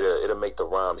it'll make the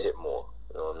rhyme hit more,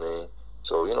 you know what I mean?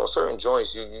 So, you know, certain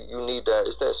joints, you need that.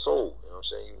 It's that soul, you know what I'm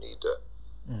saying? You need that.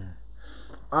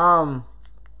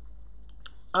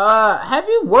 Have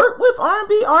you worked with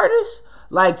R&B artists?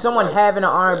 Like someone having an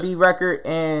R&B record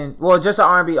and, well, just an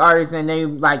R&B artist and they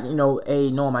like, you know, hey,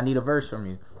 Norm, I need a verse from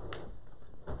you.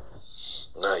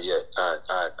 Not yet.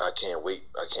 I can't wait.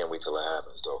 I can't wait till it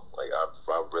happens, though. Like, I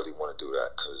really want to do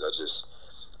that because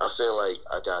I feel like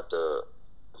I got the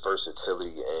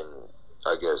versatility and,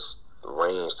 I guess,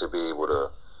 range to be able to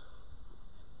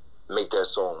make that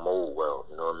song mold well,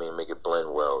 you know what I mean? Make it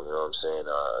blend well, you know what I'm saying?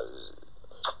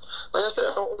 Like I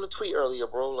said on the tweet earlier,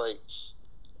 bro, like,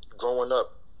 growing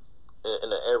up in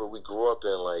the era we grew up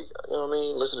in, like, you know what I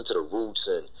mean? Listening to the Roots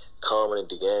and Common and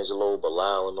D'Angelo,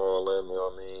 Bilal and all them, you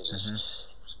know what I mean? Just,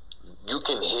 you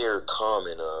can hear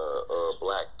Common,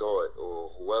 Black Thought, or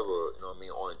whoever, you know what I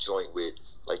mean, on a joint with,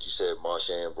 like you said,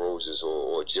 Marsha Ambrosius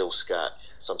or Jill Scott,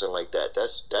 something like that.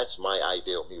 That's my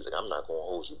ideal music. I'm not gonna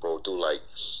hold you, bro. Do like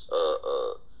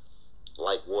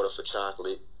Water for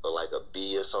Chocolate or like a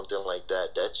B or something like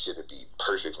that. That shit'd be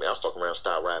perfect for me. I fuck around,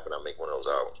 stop rapping, I make one of those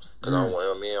albums because I don't want.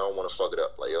 I don't want to fuck it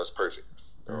up. Like, yo, it's perfect.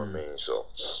 You know what I mean? So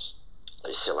it's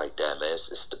shit like that, man.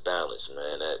 It's the balance,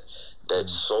 man. That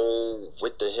soul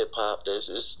with the hip hop.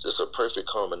 It's a perfect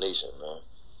combination, man.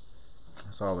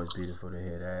 It's always beautiful to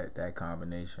hear that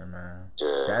combination, man.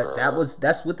 Yeah,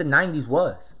 that's what the 90s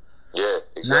was. Yeah,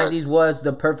 exactly. 90s was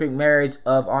the perfect marriage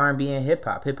of R&B and hip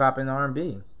hop and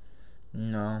R&B. You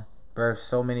know, birthed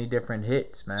so many different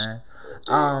hits, man.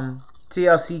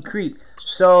 TLC Creep.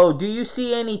 So, do you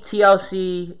see any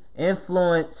TLC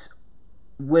influence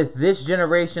with this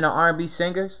generation of R&B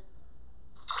singers?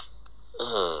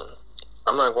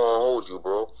 I'm not gonna hold you,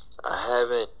 bro. I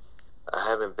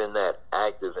haven't been that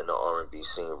active in the R&B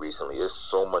scene recently. It's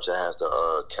so much I have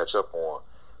to catch up on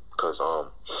because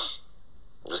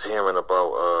just hearing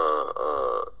about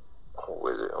who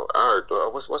is it? I heard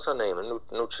what's her name? A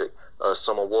new chick,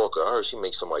 Summer Walker. I heard she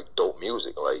makes some like dope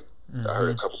music. Like I heard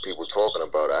a couple people talking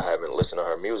about it. I haven't listened to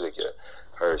her music yet.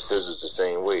 Heard SZA's the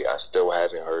same way. I still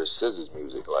haven't heard SZA's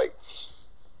music. Like,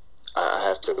 I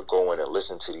have to go in and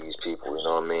listen to these people, you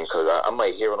know what I mean? Because I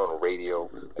might hear it on the radio,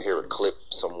 hear a clip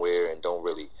somewhere, and don't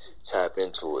really tap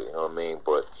into it, you know what I mean?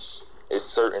 But it's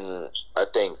certain, I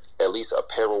think, at least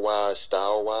apparel-wise,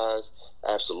 style-wise,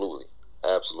 absolutely.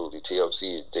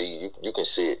 TLC, you can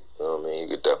see it, you know what I mean?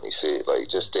 You can definitely see it. Like,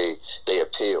 just they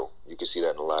appeal. You can see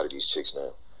that in a lot of these chicks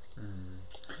now.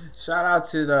 Shout out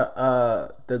to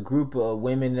the group of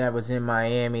women that was in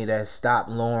Miami that stopped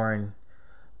Lauren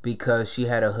because she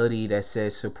had a hoodie that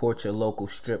says support your local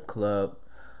strip club.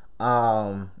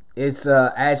 It's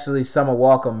actually Summer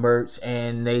Walker merch,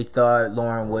 and they thought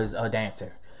Lauren was a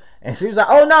dancer, and she was like,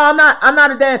 "Oh no, I'm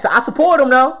not a dancer. I support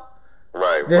him though."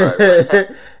 Right.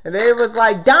 And they was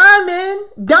like, diamond,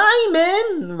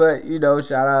 but you know,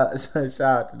 shout out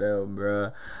to them,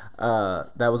 bro.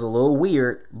 That was a little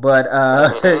weird, but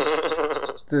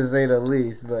to say the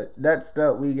least. But next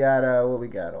up, we got what we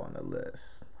got on the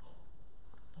list.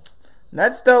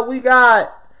 Next up, we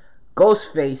got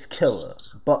Ghostface Killer,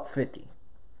 $150.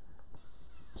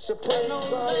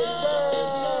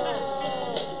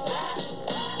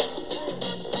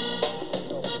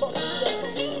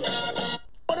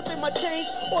 Change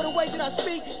or the way that I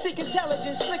speak, seek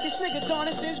intelligence, slickest nigga gone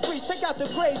since Greece. Check out the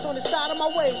grades on the side of my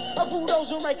waves. A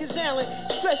bulldozer Rikers Allen,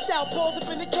 stressed out, balled up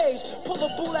in the cage. Pull a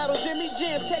bull out on Jimmy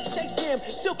Jam, text Jam,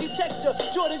 silky texture.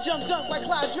 Jordan jump dunk like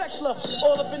Clyde Drexler.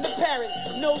 All up in the parrot,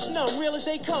 nose numb, real as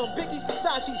they come. Biggie's,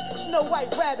 Versace's, Snow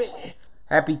White Rabbit.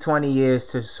 Happy 20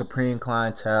 years to Supreme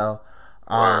Clientele,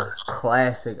 our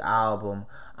classic album.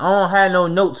 I don't have no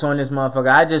notes on this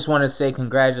motherfucker. I just want to say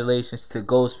congratulations to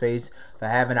Ghostface for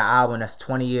having an album that's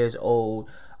 20 years old.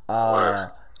 I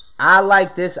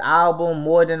like this album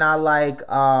more than I like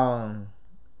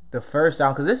the first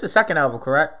album, because this is the second album,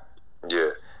 correct?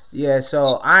 Yeah,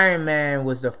 so Iron Man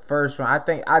was the first one. I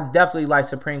think I definitely like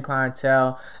Supreme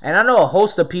Clientele, and I know a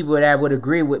host of people that would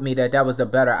agree with me that was the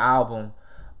better album.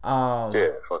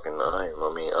 Yeah, fucking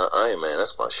Iron Man,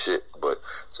 that's my shit. But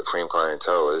Supreme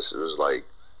Clientele, it was like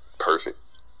perfect.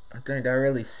 I think that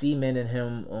really cemented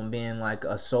him on being like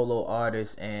a solo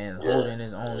artist and holding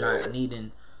his own, not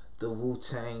needing the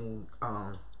Wu-Tang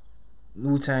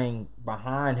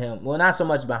behind him. Well, not so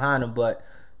much behind him, but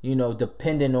you know,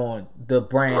 depending on the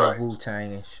brand of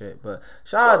Wu-Tang and shit. But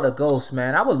shout out to Ghost,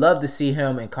 man. I would love to see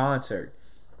him in concert.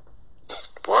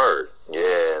 Word.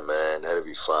 Yeah, man. That'd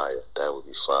be fire. That would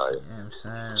be fire. You know what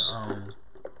I'm saying?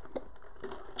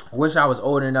 Wish I was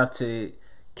old enough to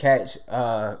catch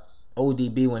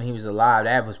ODB when he was alive.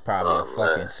 That was probably a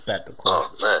fucking spectacle.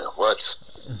 Oh, man. What?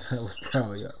 That was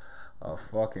probably a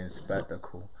fucking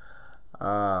spectacle.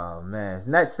 Oh, man.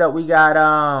 Next up, we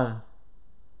got...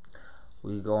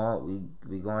 We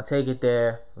gonna take it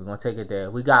there. We're gonna take it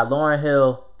there. We got Lauryn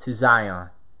Hill to Zion.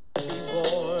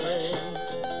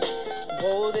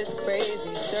 Oh, this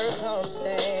crazy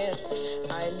circumstance.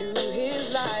 I knew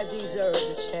his life deserved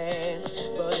a chance,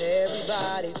 but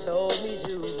everybody told me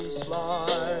to be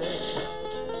smart.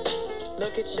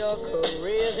 Look at your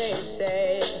career, they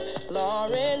say.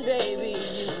 Lauryn, baby,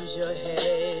 use your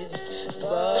head.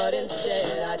 But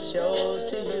instead I chose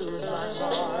to use my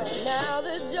heart. Now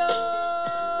the joy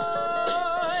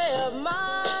of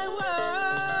my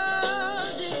world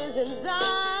is in Zion.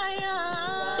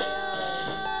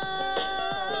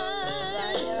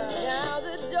 Now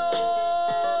the joy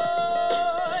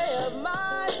of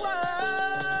my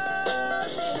world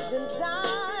is in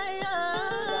Zion.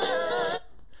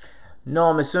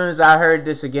 Norm, as soon as I heard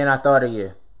this again, I thought of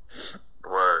you.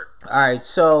 Alright,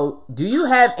 so do you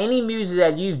have any music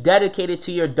that you've dedicated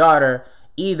to your daughter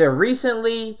either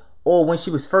recently or when she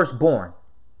was first born?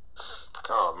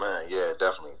 Oh man, yeah,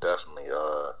 definitely.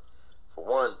 For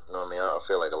one, you know what I mean, I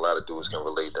feel like a lot of dudes can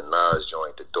relate the Nas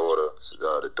joint, the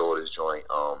daughter's joint.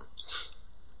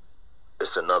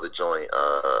 It's another joint,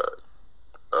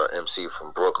 MC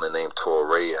from Brooklyn named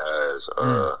Torrey has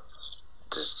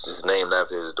it's named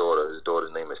after his daughter. His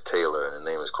daughter's name is Taylor, and the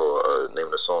name is called name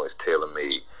of the song is Taylor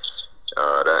Made.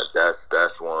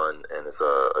 That's one, and it's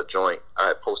a joint I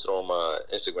had posted on my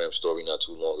Instagram story not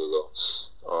too long ago.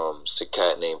 It's a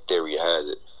cat named Theory Has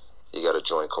It. He got a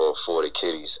joint called For the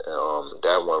Kitties, and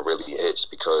that one really hits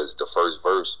because the first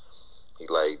verse, he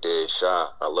like, "Dead Shy,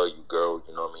 I love you, girl.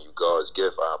 You know what I mean? You God's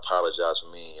gift. I apologize for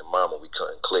me and your mama. We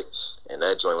couldn't click." And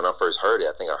that joint, when I first heard it,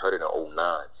 I think I heard it in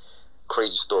 2009.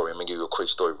 Crazy story. I'm gonna give you a quick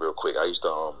story real quick. I used to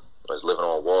I was living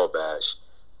on Wabash,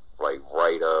 like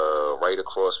right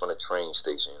across from the train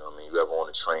station. You know what I mean? You ever on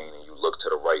the train and you look to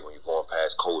the right when you're going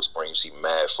past Cold Spring, you see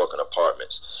mad fucking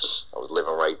apartments. I was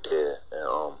living right there,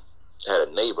 and had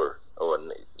a neighbor, or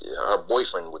her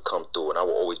boyfriend would come through, and I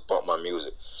would always bump my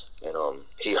music. And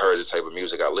he heard the type of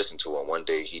music I listened to, and one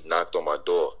day he knocked on my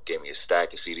door, gave me a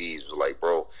stack of CDs, was like,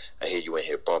 "Bro, I hear you in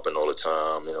here bumping all the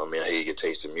time. You know what I mean? I hear your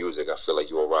taste in music. I feel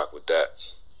like you'll rock with that."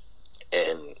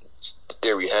 And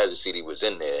Theory Has a CD was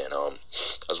in there, and I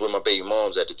was with my baby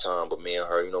moms at the time, but me and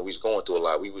her, you know, we was going through a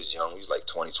lot. We was young, we was like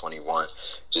 20, 21,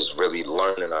 just really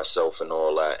learning ourselves and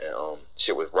all that, and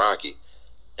shit was rocky.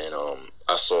 And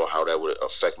I saw how that would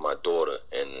affect my daughter,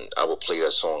 and I would play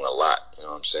that song a lot, you know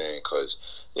what I'm saying? Because,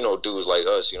 you know, dudes like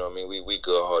us, you know what I mean, we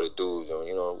good-hearted dudes,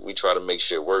 you know, we try to make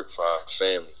shit work for our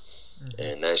family.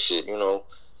 And that shit, you know,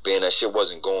 being that shit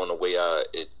wasn't going the way I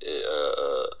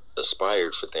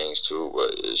aspired for things to,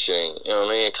 but shit ain't, you know what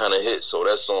I mean, it kind of hit. So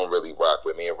that song really rocked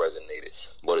with me and resonated.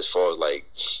 But as far as like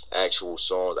actual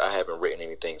songs, I haven't written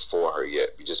anything for her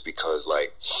yet, just because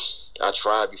like I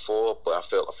tried before, but I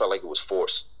felt like it was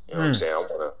forced. You know what I'm saying?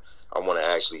 I wanna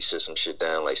actually sit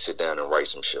down and write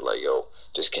some shit like, yo,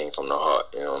 this came from the heart.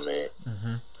 You know what I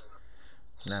mean?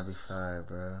 That'd be fire,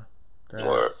 bro.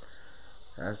 Word.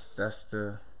 That's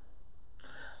the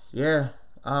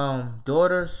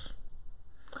daughters.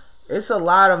 It's a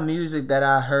lot of music that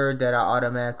I heard that I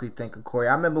automatically think of Corey.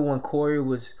 I remember when Corey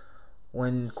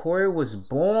was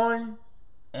born,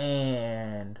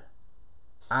 and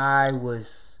I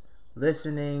was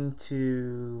listening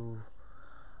to,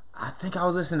 I think I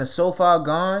was listening to So Far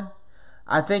Gone.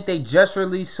 I think they just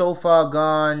released So Far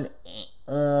Gone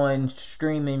on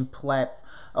streaming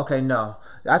Okay, no.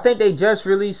 I think they just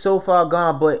released So Far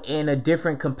Gone, but in a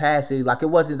different capacity. Like, it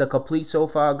wasn't the complete So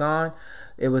Far Gone.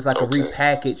 It was like a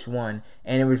repackaged one.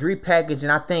 And it was repackaged,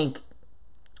 and I think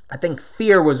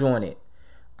Fear was on it.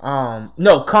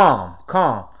 No,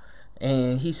 Calm.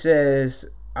 And he says,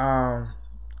 I'm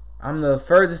the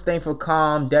furthest thing for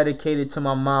Calm, dedicated to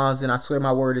my moms, and I swear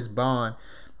my word is bond.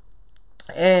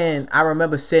 And I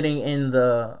remember sitting in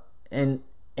the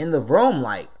room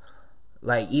like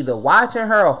either watching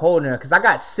her or holding her, because I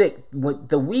got sick with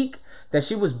the week that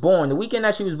she was born. The weekend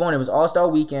that she was born, it was All-Star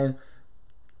Weekend,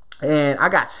 and I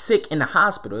got sick in the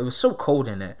hospital. It was so cold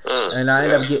in there, and I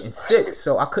ended up getting sick,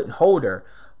 so I couldn't hold her.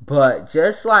 But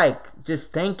just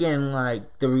thinking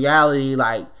like the reality,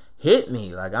 like hit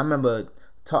me. Like I remember,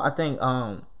 I think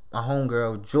my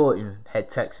homegirl Jordan had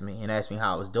texted me and asked me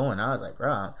how I was doing. I was like,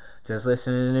 bro, I'm just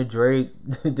listening to Drake,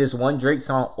 this one Drake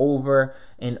song over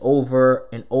and over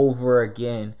and over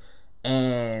again,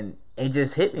 and it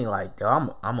just hit me like,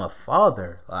 yo, I'm a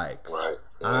father. Like,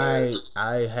 I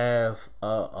have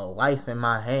a life in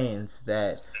my hands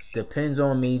that depends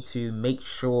on me to make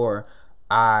sure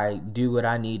I do what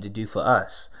I need to do for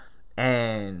us.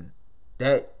 And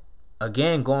that,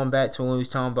 again, going back to when we was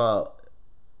talking about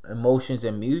emotions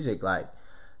and music, like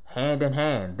hand in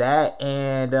hand, that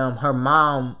and her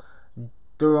mom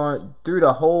through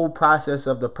the whole process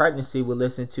of the pregnancy would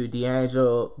listen to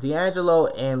D'Angelo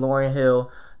and Lauryn Hill,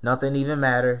 Nothing Even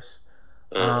Matters.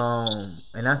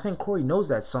 And I think Corey knows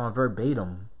that song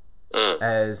verbatim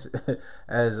as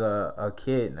a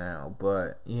kid now,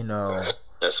 but you know,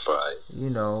 that's fine. You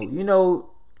know,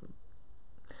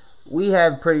 we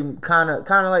have pretty kind of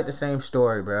like the same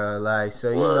story, bro. Like, so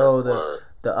you know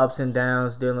the ups and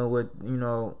downs dealing with, you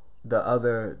know, the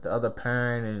other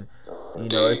parent, and you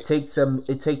know, it takes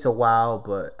a while,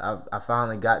 but I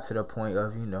finally got to the point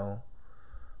of, you know,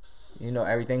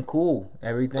 everything cool,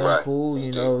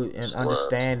 you know, and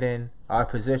understanding our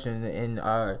position in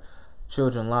our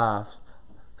children's lives.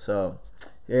 So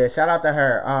yeah, shout out to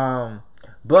her.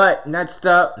 But next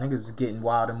up, niggas is getting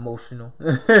wild emotional.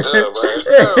 Intimate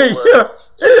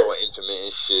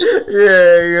and shit.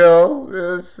 Yeah, yo, you know what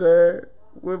I'm saying?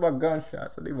 Where my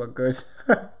gunshots? I need my gunshots.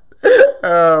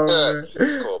 Oh, man.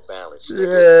 It's called balance,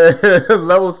 nigga. Yeah,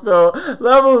 levels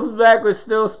backwards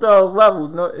still spells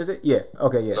levels. No, is it? Yeah.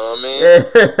 Okay, yeah. Know what I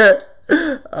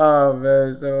mean? Oh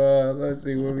man, so let's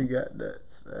see what we got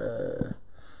next.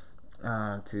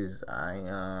 To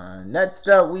Zion. Next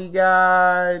up, we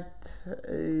got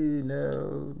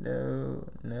no.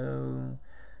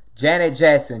 Janet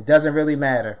Jackson, Doesn't Really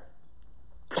Matter.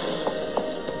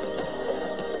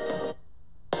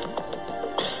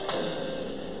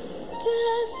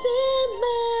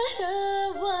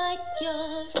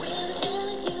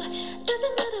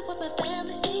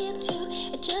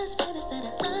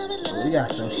 We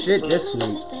got some shit this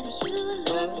week.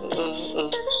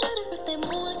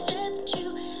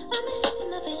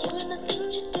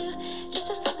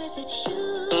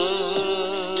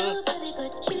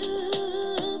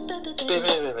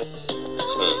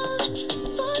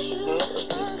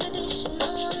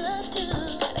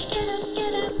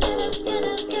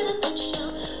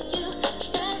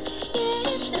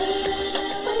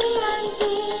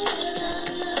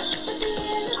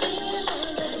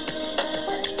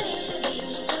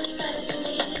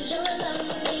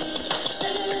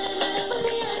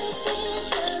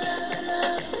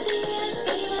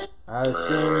 I've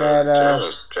seen that.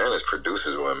 Janet's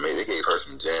producers they gave her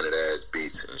some Janet ass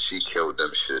beats and she killed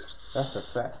them shits. That's a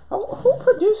fact. Who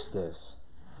produced this?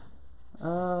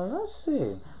 Let's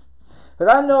see. Cause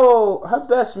I know her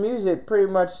best music pretty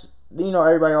much, you know,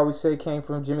 everybody always say came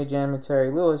from Jimmy Jam and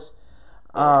Terry Lewis.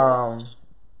 The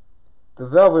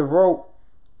Velvet Rope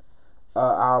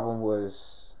album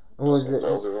was it?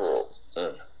 Velvet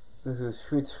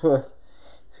Rope.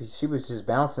 She was just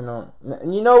bouncing on.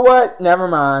 You know what? Never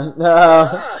mind.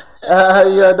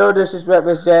 Yeah, no disrespect,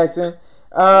 Miss Jackson.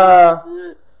 Let's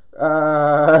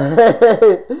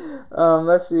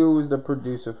see who was the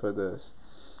producer for this.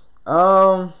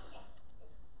 It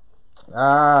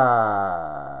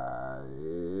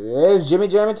was Jimmy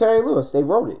Jam and Terry Lewis. They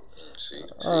wrote it. See,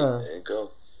 there you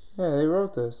go. Yeah, they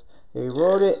wrote this. They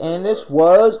wrote it, and this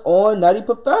was on Nutty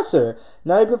Professor 2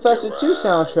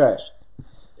 soundtrack.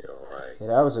 Yeah,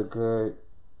 that was a good.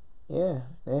 Yeah,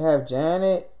 they have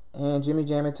Janet and Jimmy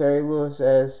Jam and Terry Lewis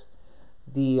as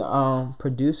the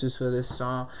producers for this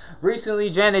song.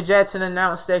 Recently, Janet Jackson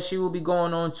announced that she will be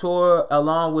going on tour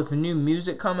along with new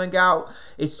music coming out.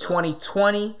 It's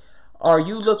 2020. Are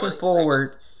you looking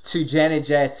forward to Janet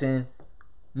Jackson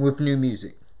with new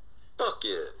music? Fuck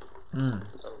yeah. I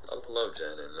love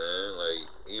Janet, man. Like,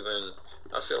 even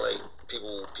I feel like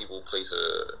people place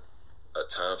a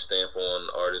timestamp on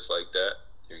artists like that.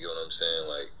 You get what I'm saying?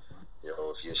 Like,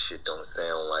 yo, if your shit don't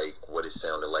sound like what it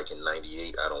sounded like in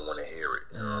 '98, I don't want to hear it.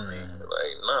 You know what I mean?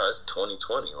 Like, nah, it's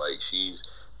 2020. Like, she's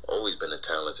always been a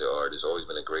talented artist, always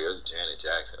been a great artist. Janet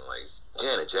Jackson, like,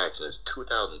 Janet Jackson is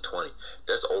 2020.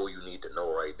 That's all you need to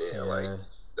know right there. Yeah. Like,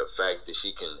 the fact that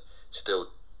she can still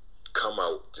come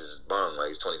out just bang, like,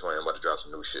 it's 2020. I'm about to drop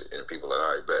some new shit, and people are like,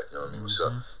 all right, bet. You know what I mean? What's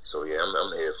up? So yeah,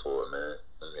 I'm here for it, man.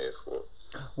 I'm here for it.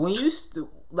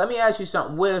 Let me ask you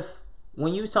something. When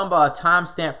you talking about a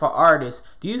timestamp for artists,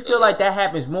 do you feel like that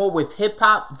happens more with hip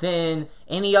hop than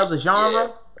any other genre?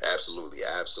 Yeah,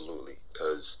 absolutely.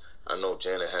 Because I know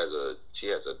Janet has a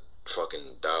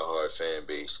fucking diehard fan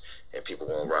base, and people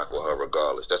gonna rock with her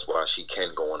regardless. That's why she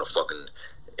can go on a fucking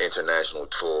international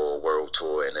tour, world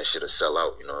tour, and that shit'll sell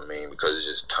out. You know what I mean? Because it's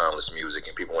just timeless music,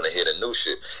 and people want to hear the new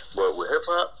shit. But with hip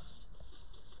hop,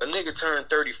 a nigga turn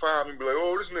 35 and be like,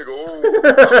 "Oh, this nigga old."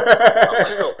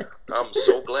 I'm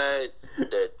so glad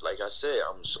that, like I said,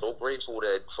 I'm so grateful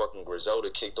that fucking Griselda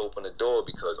kicked open the door,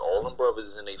 because all them brothers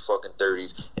is in their fucking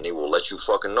 30s, and they will let you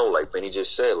fucking know. Like Benny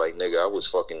just said, like, nigga, I was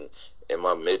fucking in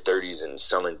my mid 30s and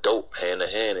selling dope hand to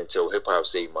hand until hip hop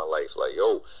saved my life. Like,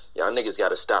 yo, y'all niggas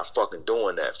gotta stop fucking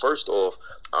doing that. First off,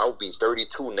 I'll be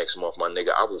 32 next month, my nigga.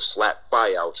 I will slap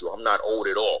fire out you. I'm not old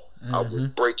at all. I will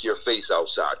break your face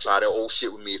outside. Try that old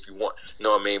shit with me if you want. You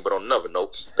know what I mean? But on another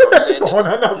note, you know what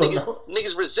I'm saying?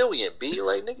 Niggas resilient, B.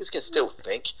 Like, niggas can still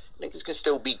think. Niggas can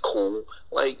still be cool.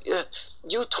 Like, yeah,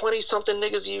 you 20-something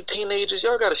niggas and you teenagers,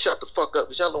 y'all gotta shut the fuck up,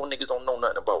 because y'all little niggas don't know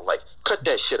nothing about life. Cut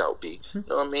that shit out, B. You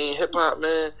know what I mean? Hip-hop,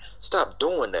 man, stop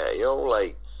doing that, yo.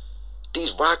 Like,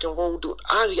 these rock and roll dudes.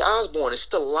 Ozzy Osbourne is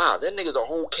still alive. That nigga's a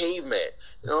whole caveman.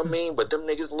 You know what I mean? But them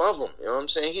niggas love him. You know what I'm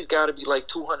saying? He's got to be like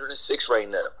 206 right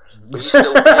now. But he's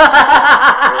still banging.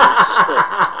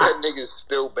 That nigga's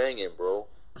still banging, bro.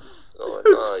 Oh,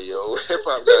 nah, yo.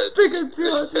 Hip-hop got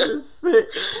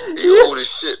he old as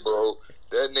shit, bro.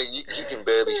 That nigga, you can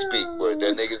barely speak, but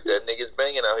that nigga's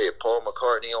banging out here. Paul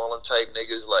McCartney, all them type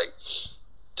niggas, like,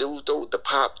 dude, the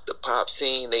pop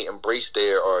scene, they embrace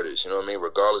their artists, you know what I mean?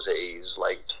 Regardless of age. It's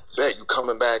like, bet you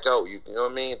coming back out, you know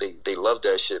what I mean? They love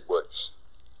that shit, but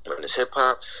when it's hip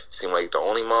hop, it seems like the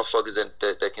only motherfuckers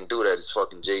that can do that is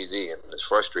fucking Jay-Z, and it's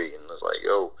frustrating. It's like,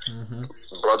 yo,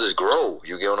 brothers grow.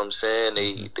 You get what I'm saying?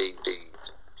 They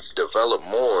develop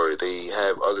more. They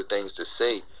have other things to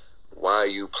say. Why are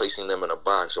you placing them in a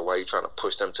box, or why are you trying to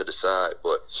push them to the side?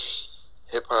 But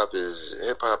hip hop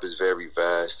is very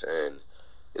vast, and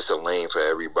it's a lane for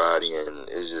everybody, and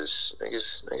it's just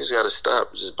niggas gotta stop.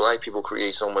 It's just black people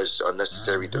create so much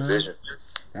unnecessary division.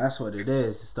 That's what it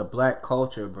is. It's the black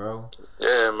culture, bro.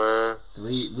 Yeah, man.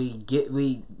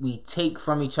 We take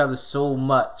from each other so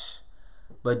much,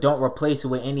 but don't replace it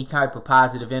with any type of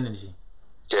positive energy.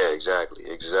 Yeah, exactly.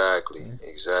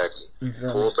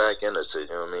 Pull back in us, you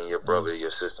know what I mean? Your brother,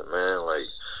 your sister, man. Like,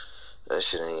 that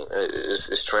shit ain't.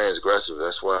 It's transgressive.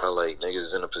 That's why, like, niggas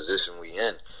is in the position we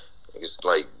in. It's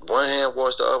like one hand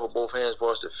wash the other, both hands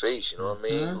wash the face. You know what I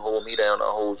mean? You hold me down, I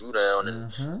hold you down,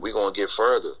 and we gonna get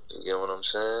further. You get what I'm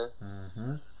saying?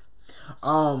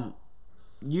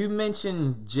 You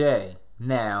mentioned Jay.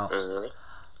 Now,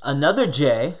 another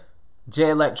Jay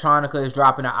Electronica is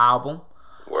dropping an album.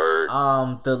 Word.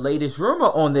 The latest rumor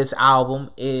on this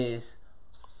album is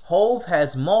Hove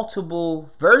has multiple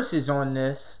verses on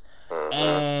this.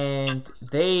 And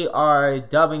they are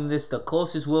dubbing this the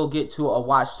closest we'll get to a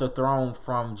Watch the Throne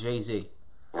from Jay-Z.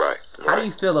 Right. How do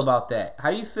you feel about that?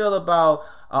 How do you feel about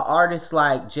an artist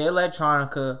like Jay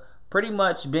Electronica, pretty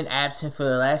much been absent for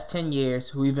the last 10 years,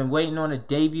 who we've been waiting on a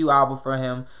debut album for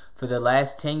him for the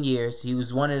last 10 years? He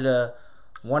was one of the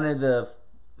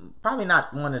probably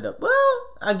not one of the, well,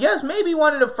 I guess maybe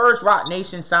one of the first Roc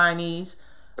Nation signees.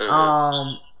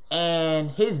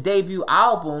 And his debut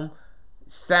album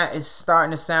is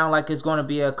starting to sound like it's going to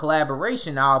be a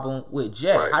collaboration album with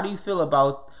Jay. Right. How do you feel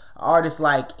about artists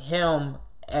like him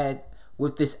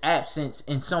with this absence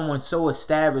and someone so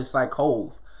established like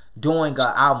Hove doing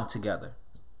an album together?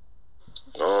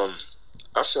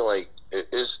 I feel like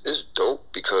it's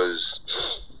dope because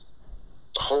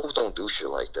Hove don't do shit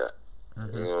like that.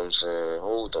 You know what I'm saying?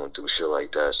 Hove don't do shit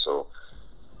like that, so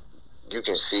you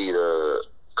can see the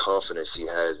confidence he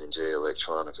has in Jay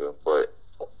Electronica, but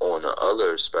on the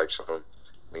other spectrum,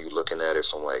 when you're looking at it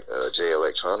from like a Jay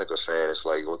Electronica fan, it's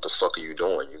like, what the fuck are you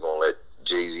doing? You gonna let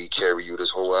Jay-Z carry you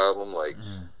this whole album? Like,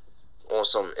 on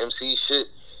some MC shit,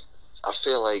 I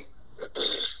feel like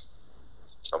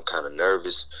I'm kind of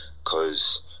nervous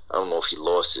because I don't know if he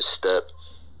lost his step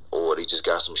or they just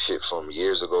got some shit from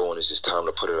years ago and it's just time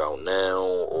to put it out now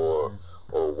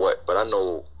or what. But I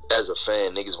know as a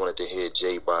fan, niggas wanted to hear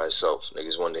Jay by himself.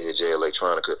 Niggas wanted to hear Jay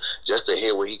Electronica just to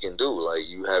hear what he can do. Like,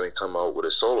 you haven't come out with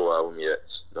a solo album yet.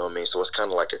 You know what I mean? So it's kind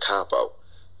of like a cop-out.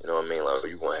 You know what I mean? Like,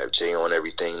 you going to have Jay on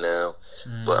everything now.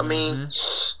 But, I mean,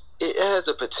 it has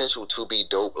the potential to be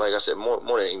dope. Like I said, more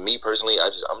than me personally,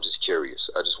 I'm just curious.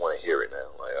 I just want to hear it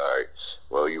now. Like, all right,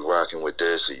 well, you rocking with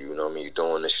this, or you know what I mean, you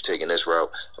doing this, you taking this route.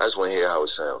 I just want to hear how it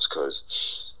sounds,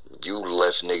 because you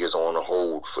left niggas on a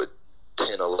hold for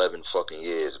 10, 11 fucking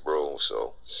years, bro.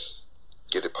 So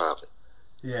get it popping.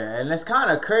 Yeah, and it's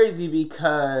kind of crazy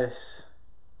because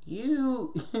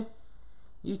you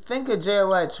think of Jay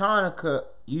Electronica,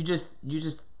 you just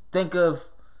think of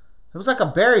It was like a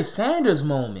Barry Sanders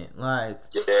moment. Like,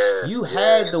 you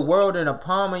had the world in the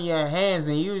palm of your hands,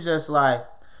 and you just like,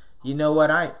 you know what?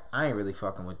 I ain't really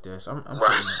fucking with this. I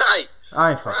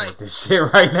ain't fucking with this shit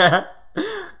right now.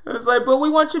 It's like, but we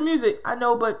want your music. I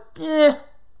know, but yeah,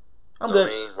 I'm good.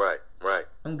 Right.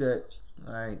 I'm good.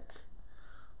 Like,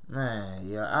 man,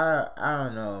 yeah, I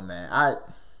don't know, man.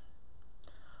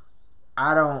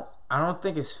 I don't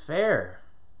think it's fair.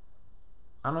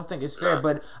 I don't think it's fair.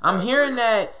 But I'm hearing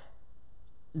that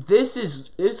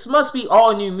this must be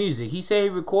all new music. He said he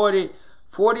recorded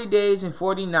 40 days and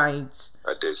 40 nights.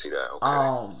 I did see that.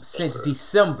 Okay. Since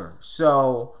December.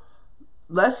 So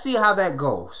let's see how that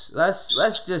goes.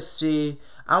 Let's just see.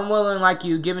 I'm willing, like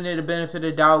you, giving it a benefit of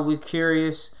the doubt. We're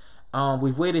curious.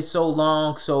 We've waited so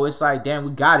long, so it's like, damn,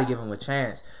 we gotta give him a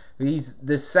chance.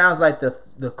 This sounds like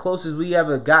the closest we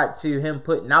ever got to him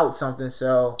putting out something.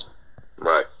 So,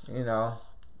 right, you know,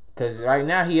 because right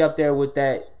now he up there with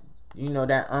that, you know,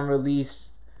 that unreleased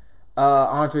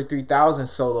Andre 3000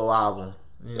 solo album.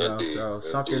 You know, so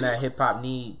something that hip hop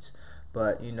needs.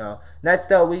 But you know,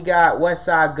 next up we got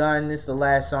Westside Gunn. This is the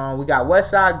last song. We got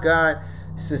Westside Gunn.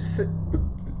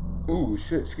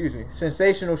 Excuse me.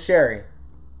 Sensational Sherry.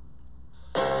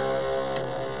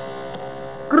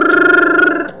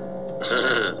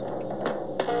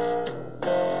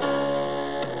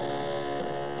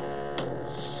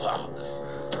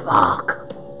 Fuck.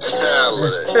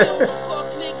 Fuck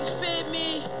niggas feed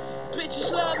me,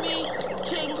 bitches love me.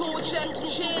 Can't go with Jackie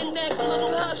Chan, neck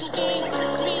little husky.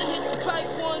 Feet hit the pipe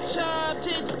one time,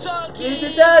 did the doggy.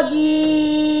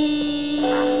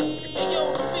 And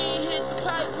yo, feet hit the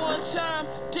pipe one time,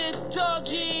 did the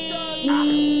doggy.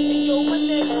 And yo, my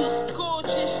neck look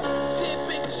gorgeous. 10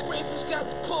 big scrapers got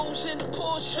the pose in the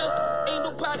Porsche. Ain't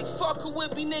nobody fucking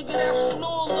with me, nigga, that's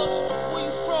flawless. Where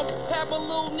you from? Have a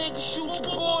little nigga shoot your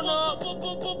born up.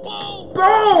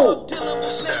 Drug dealer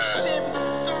was necessary.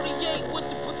 38 with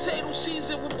the potato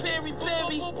season with Perry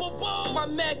Perry. My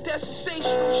Mac, that's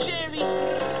sensational Sherry.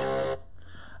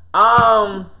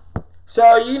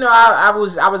 So you know, I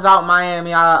was out in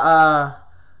Miami.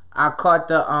 I caught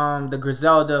the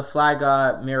Griselda Fly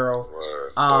God mural.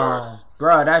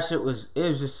 Bro, that shit was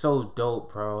just so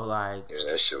dope, bro. Like,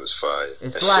 yeah, that shit was fire.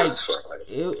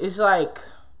 It's like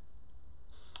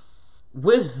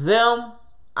with them,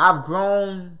 I've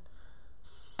grown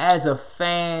as a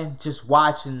fan just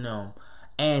watching them,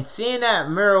 and seeing that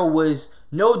mural was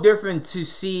no different to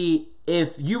see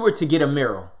if you were to get a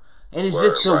mural, and it's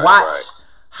just to watch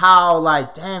how,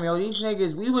 like, damn, yo, these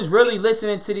niggas, we was really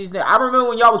listening to these niggas. I remember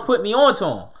when y'all was putting me on to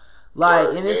them, like,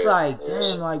 and it's like,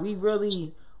 damn, like, we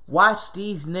really watch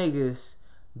these niggas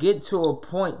get to a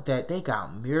point that they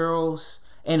got murals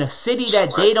in a city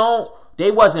that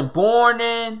they wasn't born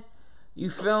in. You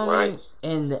feel me?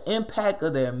 And the impact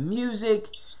of their music,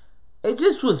 it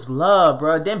just was love,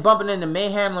 bro. Then bumping into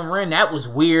Mayhem Loren, that was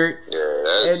weird. Yeah,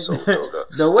 that's so dope.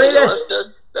 The way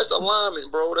that's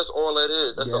alignment, bro. That's all that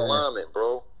is. That's alignment,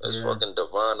 bro. That's fucking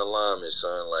divine alignment,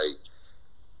 son. Like,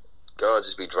 God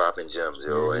just be dropping gems,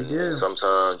 yo. And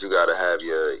sometimes you gotta have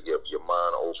your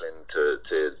mind open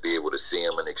to be able to see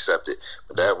them and accept it.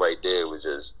 But that right there was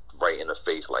just right in the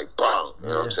face, like, bang. You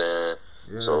know what I'm saying?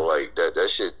 Yeah. So like that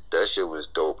shit was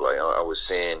dope. Like I was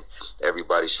seeing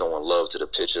everybody showing love to the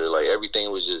picture. Like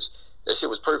everything was just, that shit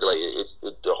was perfect. Like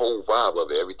the whole vibe of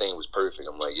it, everything was perfect.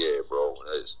 I'm like, yeah, bro,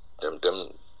 that's, them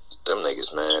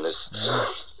niggas, man.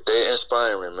 They're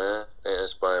inspiring, man. They're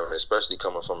inspiring, especially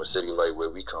coming from a city like where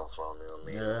we come from. You know what I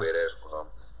mean? Yeah. Where they're from.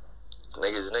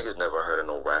 Niggas never heard of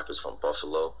no rappers from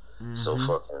Buffalo. Mm-hmm. So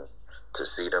fucking to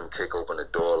see them kick open the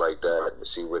door like that, to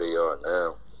see where they are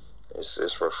now.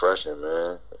 It's refreshing,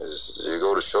 man. You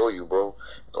go to show you, bro.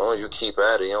 Oh, you keep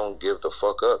at it. You don't give the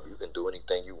fuck up. You can do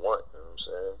anything you want. You know what I'm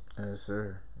saying? Yes,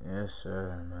 sir. Yes,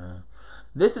 sir, man.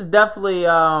 This is definitely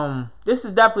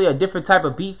a different type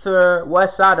of beat for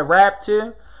Westside to rap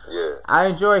to. Yeah. I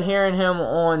enjoy hearing him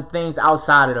on things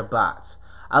outside of the box.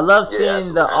 I love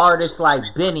seeing the artists like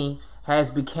Benny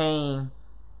has became.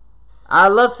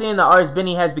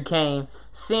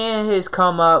 Seeing his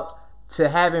come up to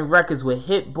having records with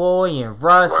Hit Boy and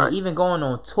Russ, and even going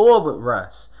on tour with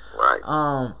Russ.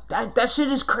 Right. That shit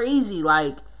is crazy.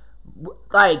 Like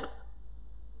I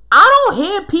don't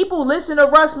hear people listen to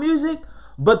Russ music,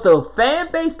 but the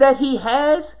fan base that he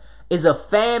has is a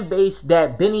fan base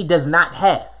that Benny does not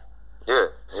have. Yeah.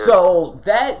 So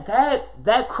that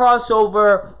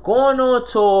crossover, going on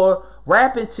tour,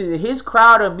 rapping to his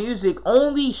crowd of music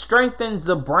only strengthens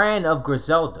the brand of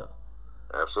Griselda.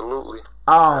 Absolutely.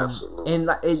 And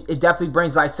it definitely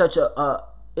brings like such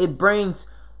it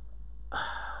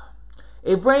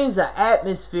it brings an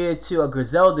atmosphere to a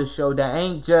Griselda show that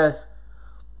ain't just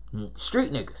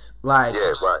street niggas. Like,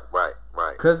 yeah,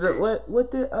 right. Cause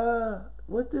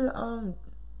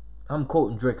I'm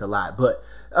quoting Drake a lot, but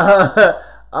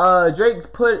Drake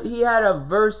he had a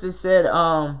verse that said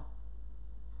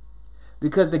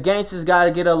because the gangsters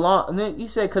gotta get along. He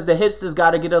said because the hipsters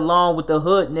gotta get along with the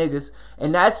hood niggas,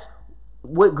 and that's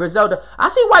what Griselda. I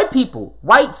see white people,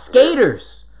 white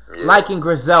skaters, liking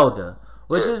Griselda,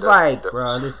 which is like,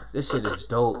 bro, this shit is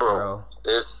dope, bro.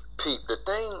 It's Pete. The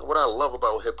thing, what I love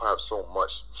about hip hop so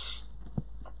much,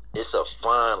 it's a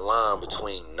fine line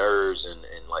between nerds and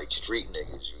like street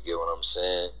niggas. You get what I'm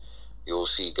saying? You'll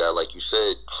see guys, like you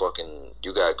said, fucking,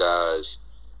 you got guys,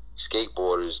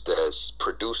 skateboarders that's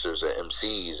producers or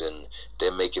MCs, and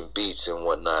they're making beats and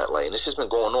whatnot. Like, and this has been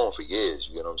going on for years.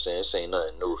 You get what I'm saying? This ain't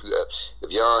nothing new.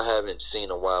 If y'all haven't seen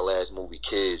a wild ass movie,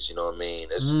 Kids, you know what I mean?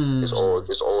 It's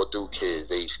all through Kids.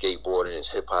 They skateboarding,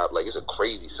 it's hip hop. Like, it's a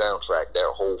crazy soundtrack,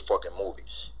 that whole fucking movie.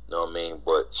 You know what I mean?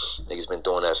 But niggas been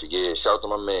doing that for years. Shout out to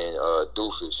my man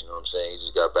Doofus. You know what I'm saying? He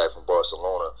just got back from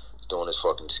Barcelona. Doing his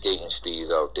fucking skating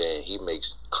steez out there, and he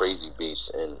makes crazy beats,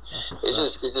 and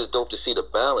it's just dope to see the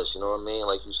balance. You know what I mean?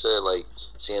 Like you said, like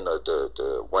seeing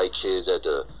the white kids at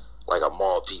the like a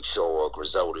Mobb Deep show or a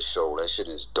Griselda show. That shit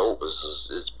is dope.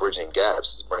 It's bridging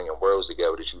gaps. It's bringing worlds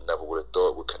together that you never would have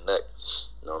thought would connect.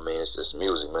 You know what I mean? It's just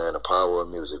music, man. The power of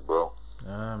music, bro.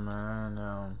 Yeah,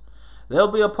 man.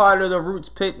 They'll be a part of the Roots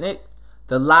Picnic,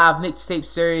 the live mixtape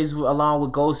series along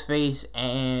with Ghostface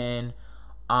and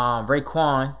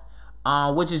Raekwon.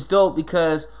 Which is dope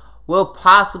because we'll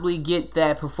possibly get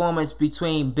that performance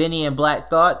between Benny and Black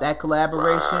Thought, that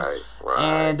collaboration. Right.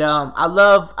 And I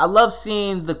love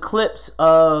seeing the clips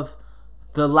of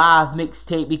the live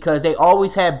mixtape because they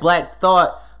always have Black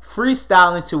Thought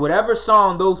freestyling to whatever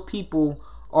song those people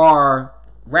are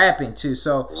rapping to.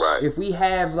 So if we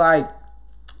have like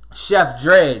Chef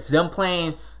Dreads, them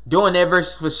doing their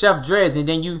verses for Chef Dreads, and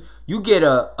then you get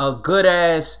a good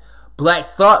ass Black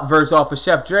Thought verse off of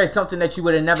Chef Dre, something that you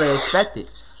would have never expected.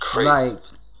 Crazy. Like,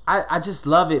 I just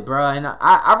love it, bro, and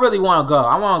I really want to go.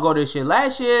 I want to go this year.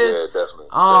 Last year's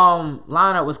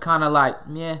lineup was kind of like,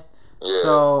 yeah.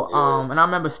 So, and I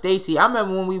remember Stacy. I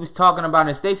remember when we was talking about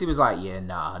it, Stacy was like, yeah,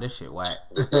 nah, this shit whack.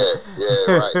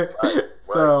 Right.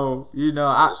 So, you know,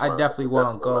 I definitely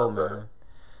want to go, man.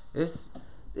 It's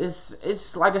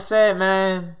like I said,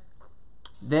 man,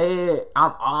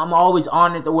 I'm always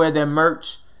honored to wear their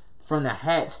merch. From the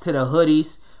hats to the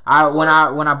hoodies. When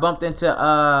I bumped into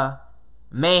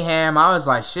Mayhem, I was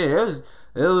like, shit, it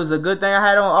was a good thing I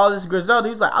had on all this Griselda.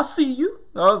 He was like, I'll see you.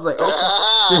 I was like, okay.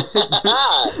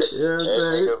 You know what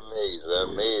I'm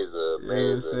saying?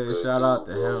 Amazing. Shout out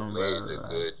to him, Amazing,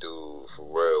 good dude, for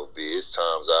real. It's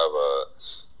times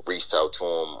I've reached out to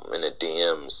him in the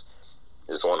DMs,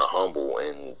 just on a humble,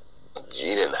 and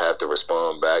he didn't have to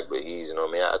respond back, but he's, you know what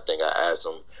I mean? I think I asked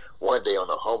him one day on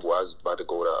a humble. I was about to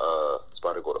go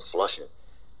to Flushing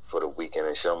for the weekend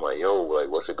and shit. I'm like, yo, like,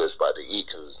 what's a good spot to eat?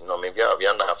 Because, you know what I mean, if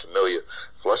y'all not familiar,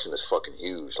 Flushing is fucking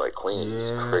huge. Like, Queens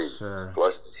is crazy. Sure.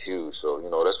 Flushing is huge. So, you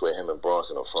know, that's where him and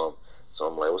Bronson are from. So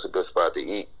I'm like, what's a good spot to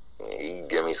eat? And he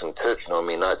give me some tips, you know what I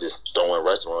mean? Not just throwing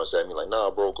restaurants at me like,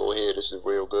 nah, bro, go ahead. This is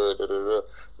real good.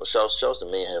 But shouts to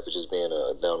Mayhem for just being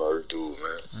a down-to-earth dude,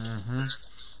 man. Mm-hmm.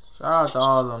 Shout out to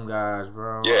all them guys,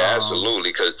 bro. Yeah, absolutely.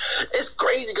 Because it's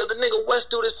crazy because the nigga West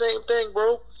do the same thing,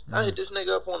 bro. I hit this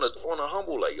nigga up on a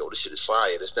humble, like, yo, this shit is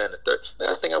fire. This, that, and the third.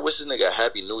 I think I wish this nigga a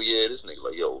happy new year. This nigga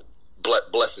like, yo,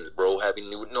 blessings, bro. Happy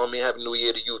new, you know what I mean? Happy new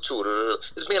year to you too.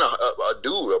 It's being a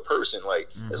dude, a person. Like,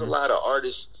 there's a lot of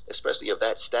artists, especially of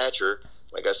that stature.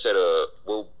 Like I said,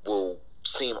 will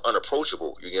seem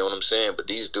unapproachable. You get what I'm saying? But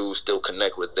these dudes still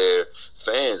connect with their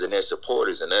fans and their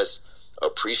supporters, and that's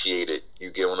appreciated.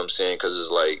 You get what I'm saying? Because it's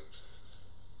like,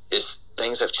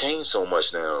 things have changed so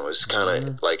much now. It's kind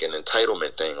of like an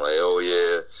entitlement thing. Like, oh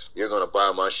yeah, you're gonna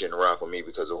buy my shit and rock with me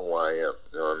because of who I am.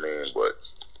 You know what I mean? But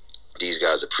these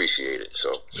guys appreciate it.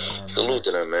 So salute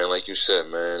to them, man. Like you said,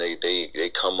 man, they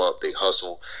come up, they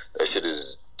hustle. That shit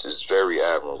is very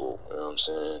admirable. You know what I'm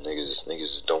saying? Niggas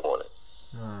is doing it.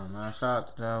 Yeah, man. Shout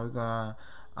out to them.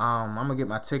 I'm gonna get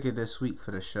my ticket this week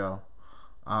for the show.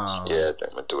 I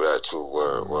think I'm gonna do that too.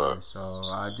 Word. So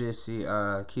I did see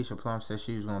Keisha Plum said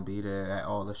she was gonna be there at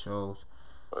all the shows.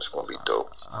 That's gonna be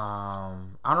dope. I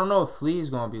don't know if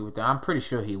Flea's gonna be with them. I'm pretty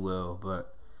sure he will,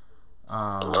 but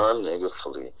nigga,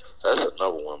 Flea. That's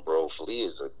another one, bro. Flea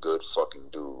is a good fucking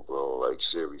dude, bro. Like,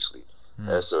 seriously.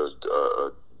 That's a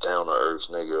down to earth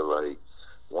nigga, like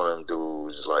one of them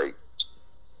dudes, like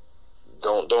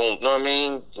don't know what I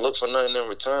mean, look for nothing in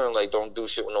return. Like, don't do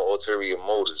shit with no ulterior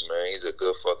motives, man. He's a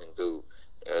good fucking dude.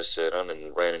 Like I said, I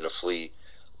done ran into Flea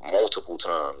multiple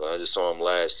times. I just saw him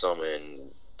last summer,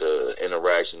 and the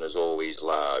interaction is always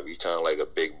live. He kind of like a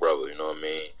big brother, you know what I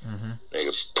mean? Mm-hmm.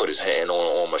 Nigga put his hand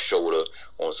on my shoulder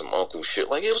on some uncle shit.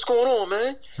 Like, hey, what's going on,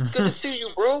 man? It's good to see you,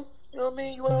 bro. You know what I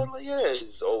mean? You out like, yeah,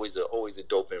 it's always a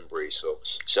dope embrace. So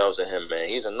shouts to him, man.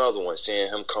 He's another one. Seeing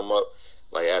him come up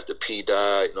like after P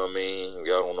died, you know what I mean?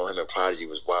 Y'all don't know him, and Prodigy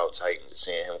was wild tight. And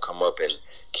seeing him come up and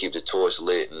keep the torch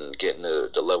lit and getting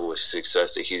the level of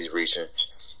success that he's reaching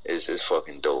is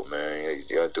fucking dope, man.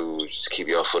 Y'all dudes just keep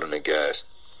y'all foot on the gas.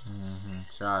 Mm-hmm.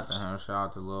 Shout out to him. Shout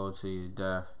out to Loyalty to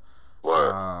Death.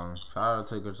 Word. Shout out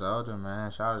to Griselda,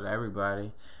 man. Shout out to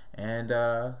everybody. And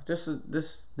this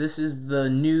is the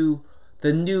new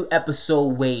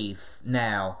episode wave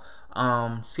now.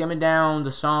 Skimming down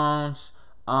the songs.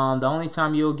 The only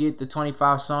time you'll get the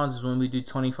 25 songs is when we do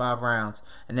 25 rounds.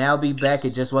 And that'll be back.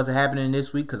 It just wasn't happening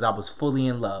this week because I was fully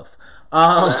in love. You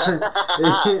know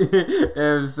what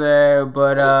I'm saying?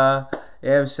 But, you know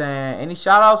what I'm saying? Any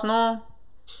shout outs, Norm?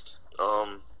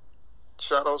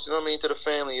 Shout outs, you know what I mean, to the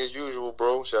family as usual,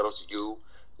 bro. Shout outs to you.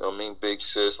 You know what I mean? Big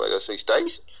sis, like I say,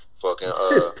 Stacy. Fucking,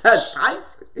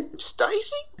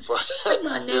 Stacy? Say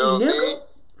my name, you know what I nigga. mean?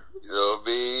 You know what I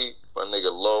mean? My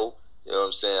nigga Low. You know what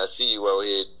I'm saying? I see you out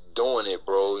here doing it,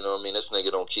 bro. You know what I mean? This nigga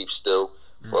don't keep still.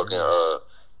 Mm-hmm. Fucking,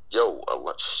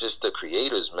 just the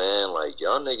creators, man. Like,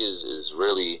 y'all niggas is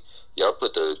really, y'all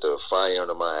put the fire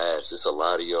under my ass. It's a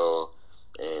lot of y'all.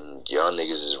 And y'all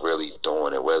niggas is really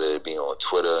doing it, whether it be on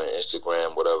Twitter,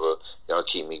 Instagram, whatever. Y'all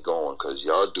keep me going, because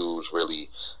y'all dudes really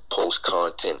post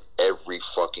content every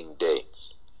fucking day.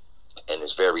 And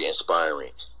it's very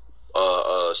inspiring.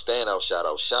 Standout shout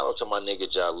out to my nigga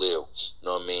Jalil. You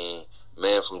know what I mean?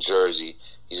 Man from Jersey.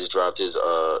 He just dropped his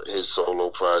solo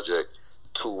project,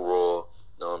 Too Raw.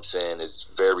 You know what I'm saying? It's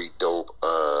very dope.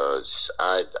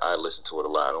 I listen to it a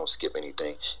lot. I don't skip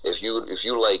anything. If you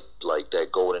like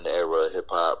that golden era of hip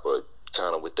hop, but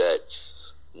kind of with that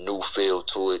new feel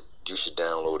to it, you should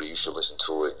download it. You should listen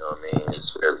to it. You know what I mean?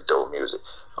 It's very dope music.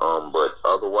 But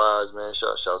otherwise, man,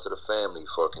 shout to the family.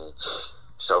 Fucking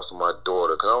shout to my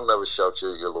daughter, cause I don't never shout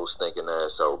your little stinking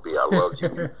ass out. I love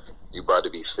you. You about to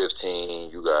be 15.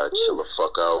 You gotta chill the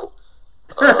fuck out.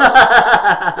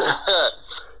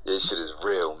 Yeah, shit is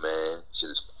real, man. Shit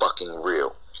is fucking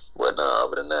real. But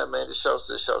other than that, man, just shouts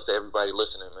to everybody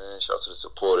listening, man. Shouts to the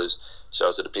supporters.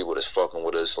 Shouts to the people that's fucking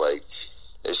with us. Like,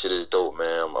 this shit is dope,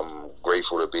 man. I'm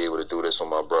grateful to be able to do this with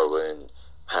my brother, and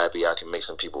happy I can make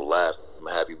some people laugh. I'm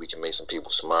happy we can make some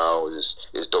people smile.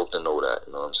 It's dope to know that,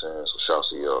 you know what I'm saying? So shouts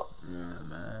to y'all. Yeah,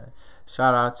 man.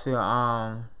 Shout out to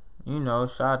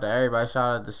shout out to everybody.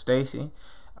 Shout out to Stacy.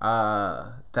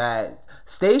 That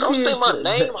Stacy. Don't say my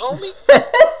name, homie.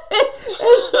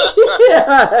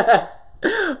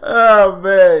 Oh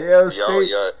man, y'all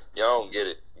don't get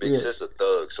it. Big sis a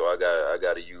thug, so I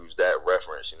gotta use that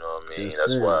reference. You know what I mean?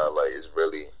 That's why, like, it's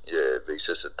really, big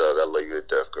sis a thug. I love you to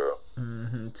death, girl.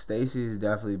 Mm-hmm. Stacy's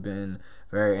definitely been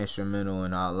very instrumental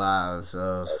in our lives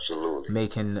of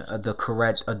making the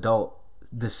correct adult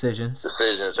decisions.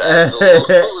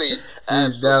 Absolutely.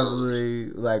 She's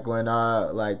definitely like when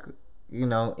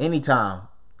anytime,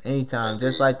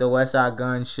 just like the Westside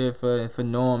Gun shit for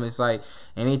Norm. It's like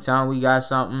anytime we got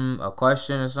something, a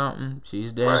question or something,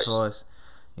 she's there for us.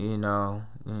 You know,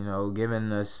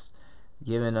 giving us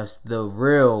the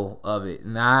real of it,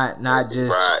 not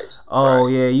just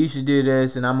yeah, you should do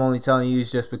this, and I'm only telling you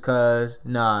just because.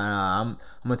 Nah, I'm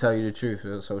gonna tell you the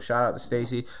truth. So shout out to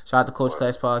Stacy. Shout out to Coach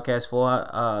Class Podcast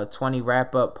 420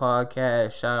 Wrap Up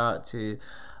Podcast. Shout out to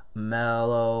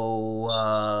Mello,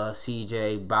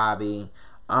 CJ, Bobby.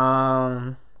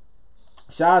 Shout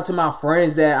out to my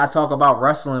friends that I talk about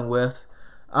wrestling with.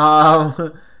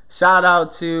 Shout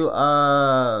out to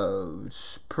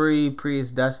Pre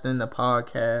is Destin, the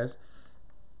podcast.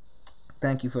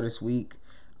 Thank you for this week.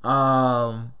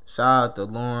 Shout out to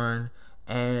Lauren,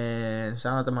 and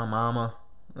shout out to my mama,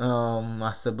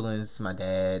 my siblings, my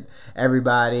dad,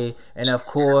 everybody, and of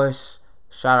course,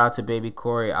 shout out to baby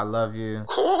Corey. I love you.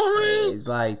 Corey,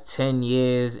 like 10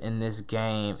 years in this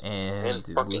game, and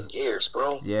 10 fucking years,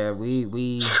 bro. Yeah, we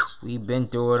been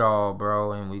through it all,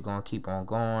 bro, and we gonna keep on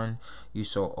going. You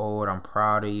so old. I'm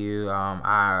proud of you.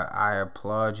 I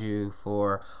applaud you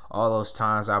for all those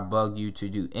times I bugged you to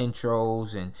do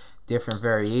intros and different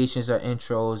variations of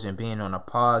intros, and being on a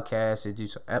podcast to do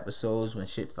some episodes when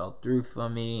shit fell through for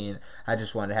me, and I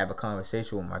just wanted to have a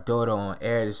conversation with my daughter on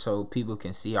air so people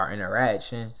can see our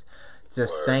interactions.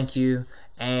 Just thank you.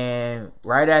 And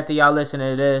right after y'all listen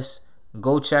to this,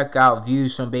 go check out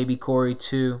Views from Baby Corey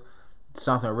 2.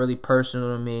 Something really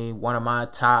personal to me. One of my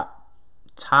top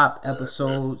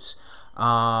episodes.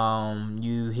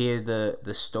 You hear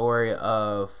the story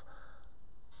of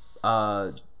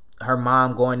her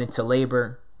mom going into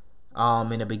labor.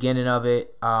 In the beginning of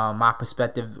it, my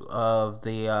perspective of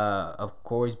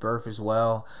Corey's birth as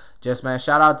well. Just, man,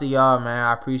 shout out to y'all, man.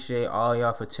 I appreciate all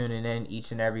y'all for tuning in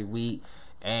each and every week.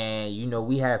 And, you know,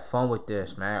 we had fun with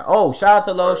this, man. Oh, shout out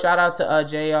to Lo. Shout out to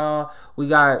JR.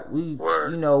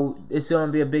 You know, it's going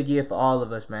to be a big year for all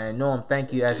of us, man. Norm,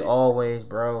 thank you as always,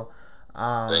 bro.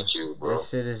 Thank you, bro. This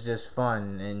shit is just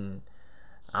fun. And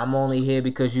I'm only here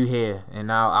because you here.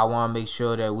 And I want to make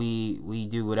sure that we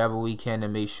do whatever we can to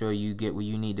make sure you get where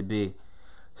you need to be.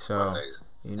 So,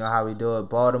 you know how we do it.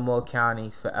 Baltimore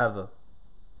County forever.